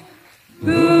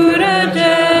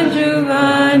 Purate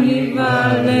tuvani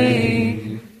vale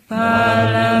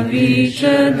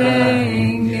palavice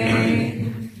denge.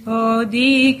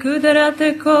 Odi kudrat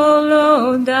kolo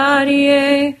darie,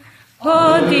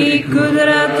 Odi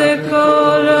kudrat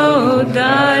kolo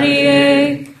darie,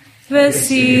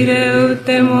 Vesire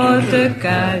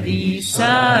uttemotakari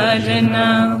sadhana,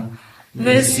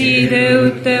 Vesire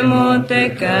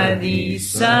uttemotakari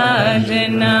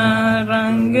sadhana,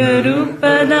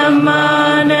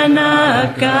 Rangarupedamanena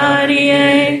karye,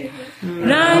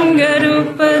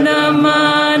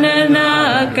 Rangarupedamanena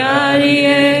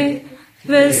karye,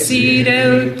 Vesire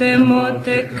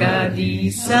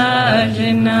uttemotakari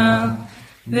sadhana,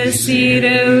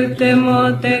 Vesire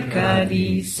uttemotakari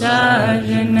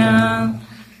sadhana.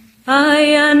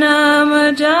 Ayanama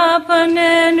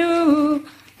japanenu,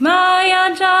 Maya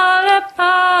jala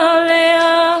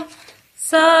palea,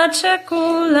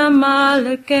 Sachakula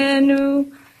malakenu,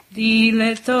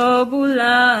 Dileto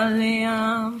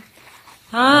bulalea.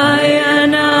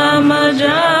 Ayanama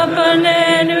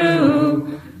japanenu,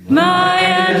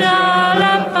 Maya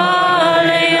jala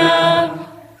palea,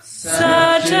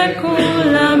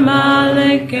 Sachakula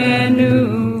malakenu,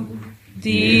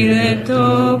 Dileto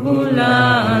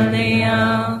bulalea.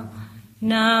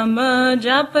 Nama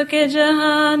japake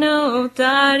jahano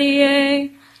tariye,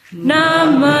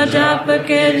 Nama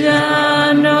japake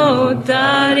jahano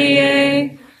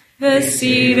tariye,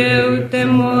 Vesire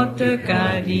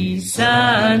uttemotakari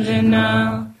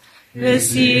sadhana,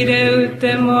 Vesire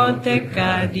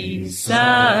uttemotakari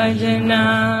sadhana,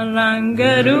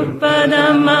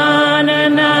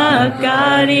 Rangarupedamanena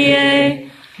karye,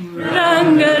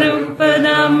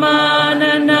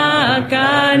 Rangarupedamanena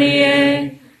karye,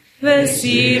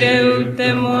 Vesire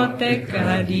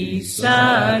uttemotakari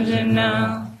sadhana,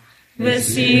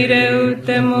 Vesire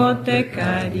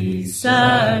uttemotakari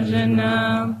sadhana.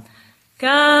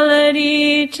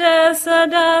 Kalari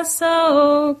chasadaso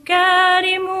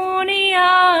kari muni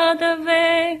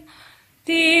yadave,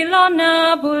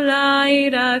 Tilona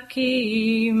bulai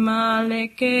raki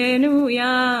malekenu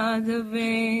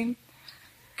yadave.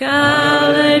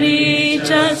 Kalari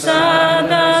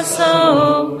chasadaso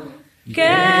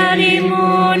kari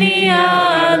muni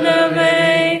yadave,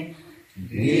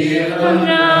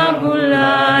 Tilona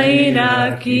bulai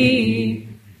raki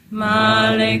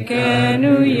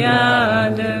malekenu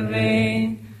yadave.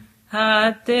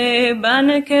 Hate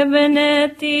banake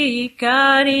beneti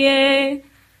karye,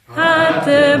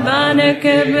 Hate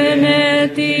banake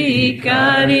beneti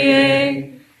karye,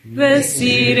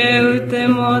 Vesire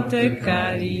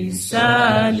uttemotakari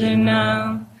sadhana,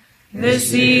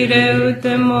 Vesire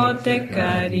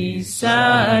uttemotakari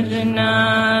sadhana,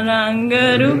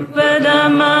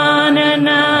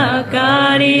 Rangarupedamanena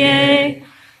karye,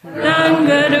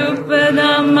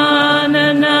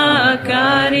 Rangarupedamanena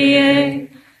karye,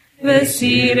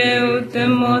 Vesire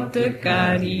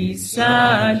uttemotakari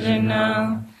sadhana,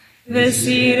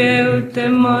 Vesire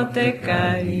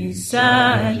uttemotakari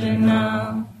sadhana.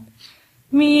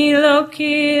 Milo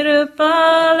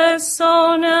Kirpal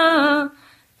sona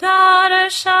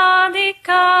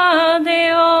Darashadika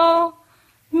deo,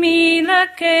 Mila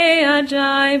ke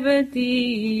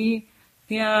ajaibati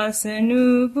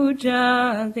Vyasanu puja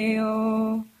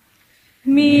deo.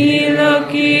 Milo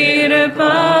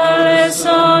Kirpal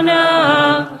sona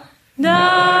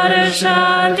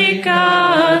Darashadika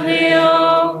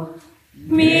deo,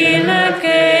 Mila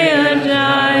ke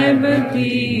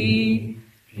ajaibati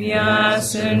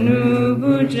Vyasanu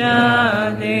puja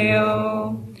deo.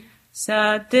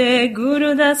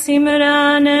 Satguru da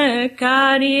simran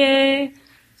karye,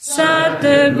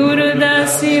 Satguru da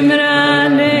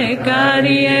simran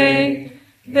karye,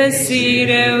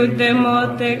 Vesire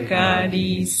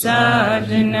uttamottakari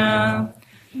sajana.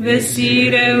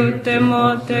 Vesire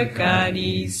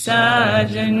uttamottakari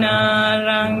sajana.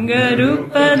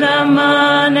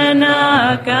 Rangaruppadamanana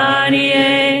karye.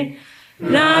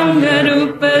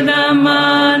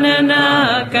 Rangaruppadamanana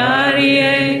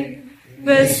karye.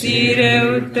 Vesire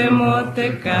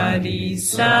uttamottakari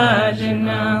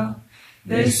sajana.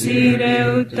 Vesire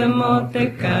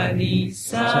uttamottakari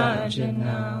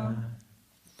sajana.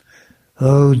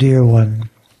 Oh, dear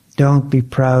one, don't be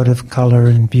proud of color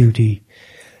and beauty.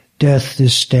 Death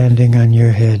is standing on your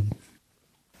head.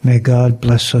 May God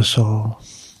bless us all.